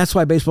 And that's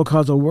why baseball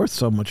cards are worth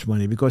so much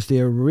money, because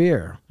they're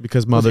rare.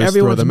 Because mothers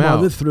throw them out.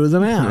 Everyone's mother threw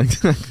them out.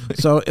 Exactly.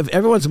 So if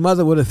everyone's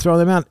mother would have thrown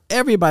them out,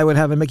 everybody would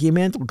have a Mickey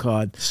Mantle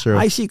card. Sure.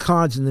 I see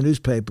cards in the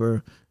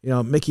newspaper,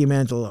 Mickey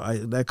Mantle,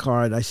 that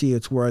card, I see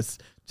it's worth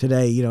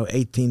today,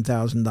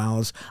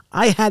 $18,000.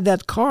 I had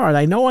that card.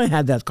 I know I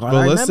had that card.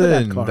 Well, I remember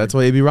that card. That's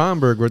why A.B.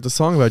 Romberg wrote the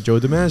song about Joe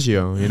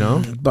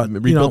DiMaggio, But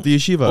rebuilt the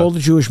yeshiva. All the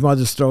Jewish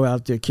mothers throw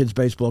out their kids'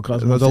 baseball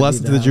cards. The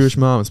lesson to the Jewish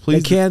moms,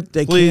 please.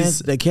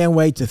 They can't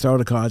wait to throw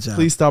the cards out.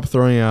 Please stop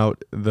throwing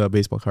out the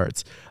baseball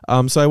cards.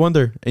 So I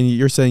wonder, and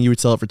you're saying you would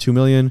sell it for $2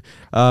 million.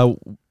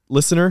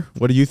 Listener,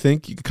 what do you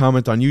think? You can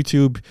comment on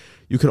YouTube.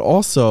 You could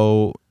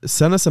also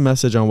send us a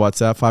message on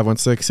WhatsApp,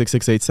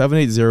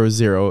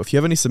 516-668-7800. If you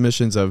have any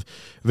submissions of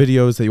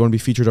videos that you want to be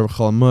featured over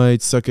Chol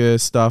Hamoed, Sukkah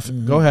stuff,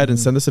 go ahead and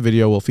send us a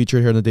video. We'll feature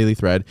it here in the Daily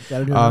Thread.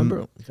 Got a new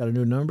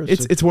number?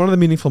 It's one of the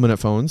Meaningful Minute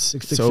phones.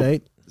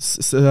 668?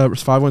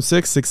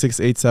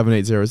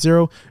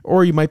 516-668-7800,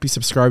 or you might be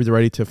subscribed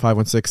already to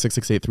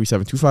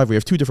 516-668-3725. We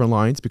have 2 different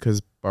lines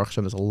because Baruch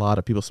Hashem, there's a lot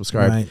of people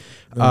subscribed.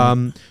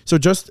 Right. So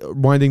just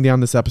winding down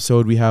this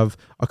episode, we have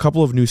a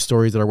couple of news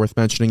stories that are worth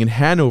mentioning. In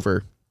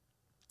Hanover,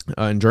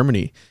 in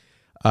Germany,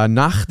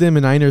 nach dem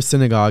in einer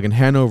Synagogue in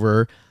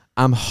Hanover,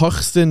 am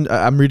höchsten,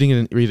 I'm reading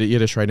it in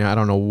Yiddish right now. I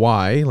don't know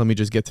why. Let me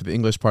just get to the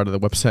English part of the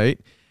website.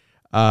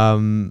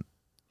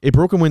 A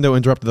broken window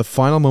interrupted the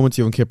final moments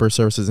of Yom Kippur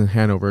services in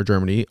Hanover,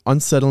 Germany,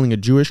 unsettling a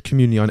Jewish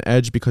community on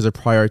edge because of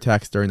prior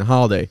attacks during the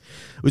holiday.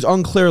 It was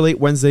unclear late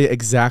Wednesday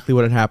exactly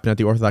what had happened at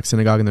the Orthodox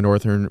synagogue in the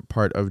northern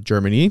part of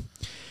Germany.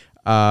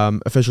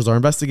 Officials are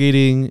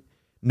investigating.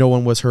 No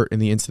one was hurt in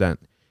the incident.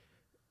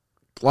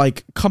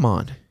 Come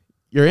on.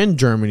 You're in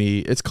Germany.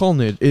 It's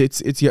Kolnid.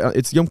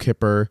 It's Yom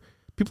Kippur.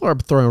 People are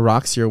throwing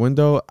rocks to your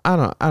window. I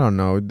don't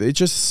know.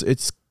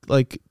 It's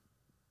like,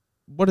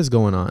 what is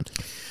going on?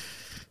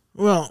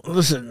 Well,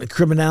 listen,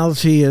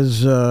 criminality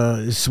is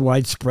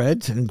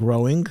widespread and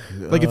growing.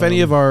 If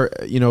any of our,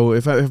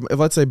 if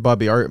let's say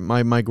Bubby,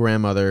 my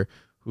grandmother,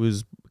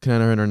 who's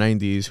kind of in her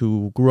 90s,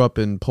 who grew up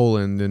in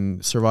Poland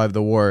and survived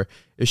the war,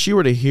 if she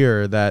were to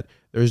hear that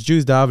there was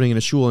Jews davening in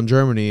a shul in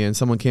Germany and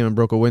someone came and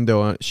broke a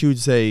window, she would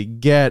say,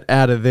 "Get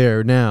out of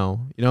there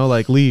now,"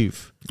 like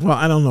leave. Well,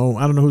 I don't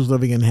know who's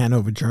living in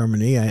Hanover,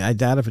 Germany. I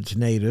doubt if it's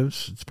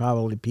natives. It's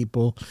probably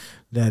people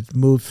that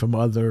moved from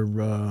other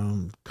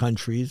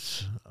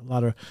countries. A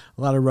lot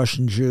of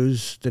Russian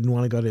Jews didn't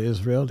want to go to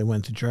Israel. They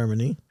went to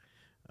Germany,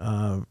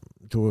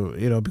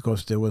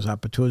 because there was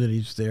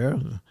opportunities there.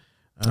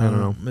 I don't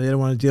know. They don't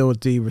want to deal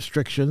with the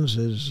restrictions.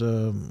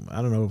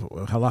 I don't know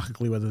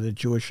halakhically whether they're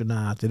Jewish or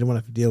not. They don't want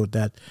to have to deal with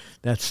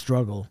that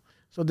struggle.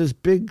 So there's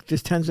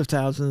tens of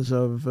thousands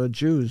of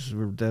Jews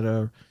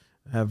that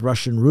have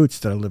Russian roots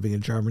that are living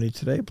in Germany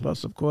today.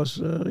 Plus, of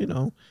course,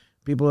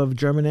 people of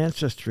German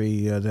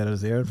ancestry that are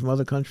there and from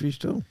other countries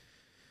too.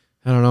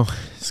 I don't know.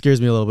 It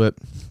scares me a little bit,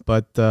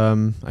 but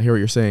I hear what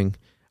you're saying.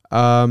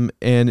 And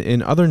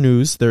in other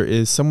news, there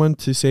is someone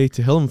to say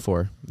Tehillim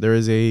for. There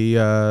is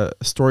a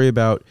story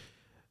about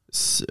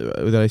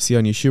that I see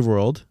on Yeshiva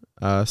World.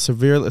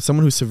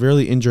 Someone who's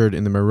severely injured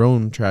in the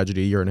Meron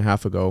tragedy a year and a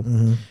half ago.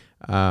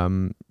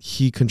 Mm-hmm.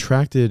 He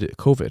contracted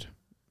COVID.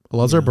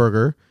 Elazar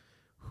Berger,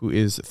 who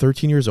is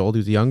 13 years old,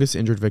 who's the youngest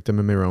injured victim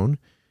in Meron,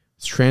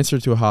 was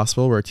transferred to a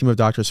hospital where a team of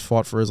doctors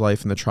fought for his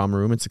life in the trauma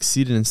room and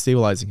succeeded in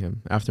stabilizing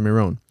him after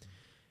Meron.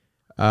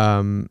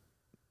 However,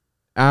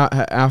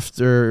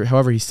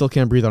 he still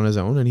can't breathe on his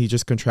own, and he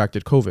just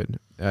contracted COVID.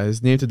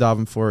 His name to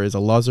daven for is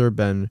Elazar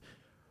ben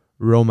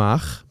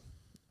Romach.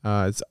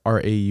 It's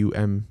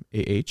Raumah.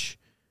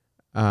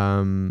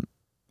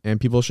 And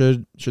people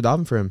should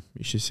daven for him.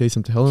 You should say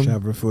some Tehillim.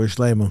 Shabra for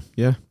Shlema.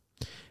 Yeah.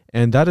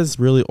 And that is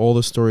really all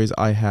the stories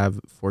I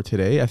have for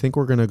today. I think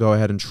we're going to go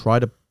ahead and try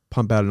to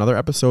pump out another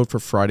episode for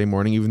Friday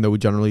morning, even though we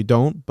generally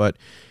don't. But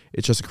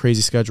it's just a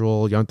crazy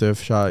schedule.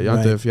 Yontif,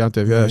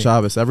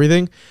 Shabbos,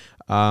 everything.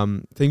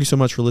 Thank you so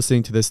much for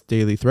listening to this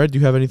daily thread. Do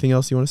you have anything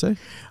else you want to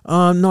say?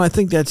 No, I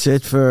think that's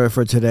it for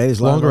today. It's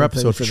longer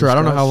episode for sure. I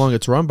don't know how long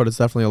it's run, but it's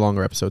definitely a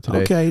longer episode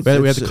today. Okay,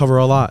 we had to cover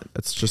a lot.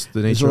 That's just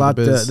the nature of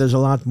the biz. There's a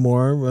lot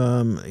more.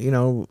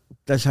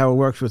 That's how it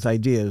works with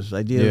ideas.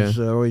 Ideas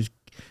always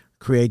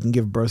create and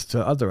give birth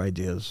to other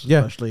ideas,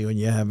 especially when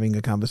you're having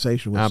a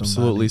conversation with somebody.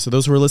 Absolutely. So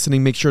those who are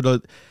listening, make sure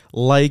to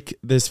like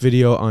this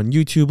video on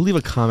YouTube. Leave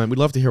a comment. We'd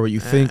love to hear what you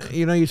think.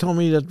 You told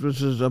me that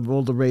this is of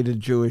all the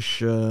rated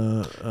Jewish it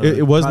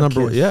was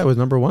podcasts. it was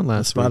number one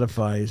last week.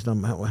 Spotify's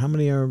how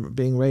many are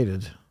being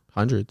rated?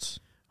 Hundreds.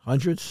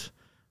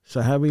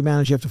 So how do we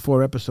manage after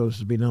 4 episodes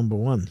to be number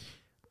one?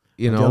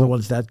 The other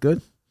one's that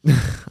good?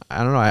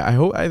 I don't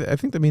know. I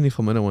think the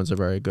Meaningful Minute ones are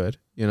very good.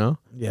 Yeah,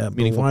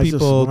 Meaningful why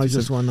people. Why is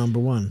this one number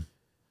one?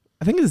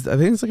 I think it's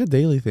like a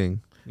daily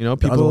thing. People.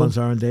 The other ones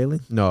aren't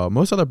daily? No,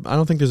 I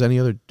don't think there's any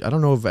other. I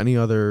don't know of any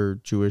other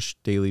Jewish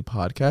daily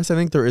podcast. I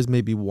think there is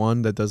maybe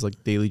one that does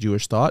like daily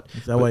Jewish thought.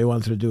 Is that why you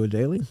wanted to do a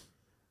daily?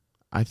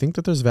 I think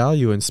that there's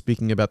value in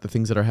speaking about the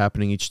things that are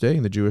happening each day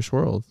in the Jewish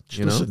world.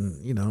 Listen,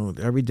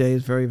 every day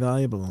is very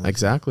valuable.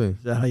 Exactly.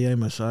 You have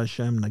to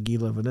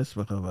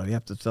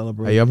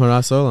celebrate Hayom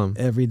Haras Olam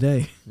every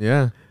day.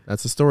 Yeah,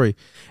 that's the story.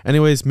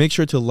 Anyways, make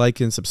sure to like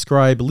and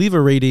subscribe. Leave a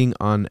rating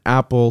on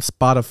Apple,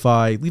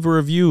 Spotify. Leave a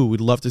review.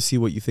 We'd love to see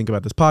what you think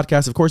about this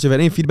podcast. Of course, if you have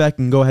any feedback,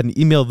 you can go ahead and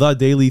email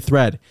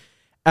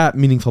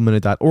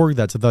thedailythread@meaningfulminute.org.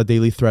 That's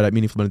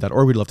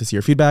thedailythread@meaningfulminute.org. We'd love to see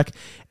your feedback.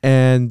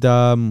 And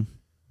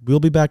we'll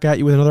be back at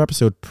you with another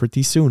episode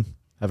pretty soon.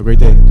 Have a great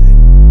day.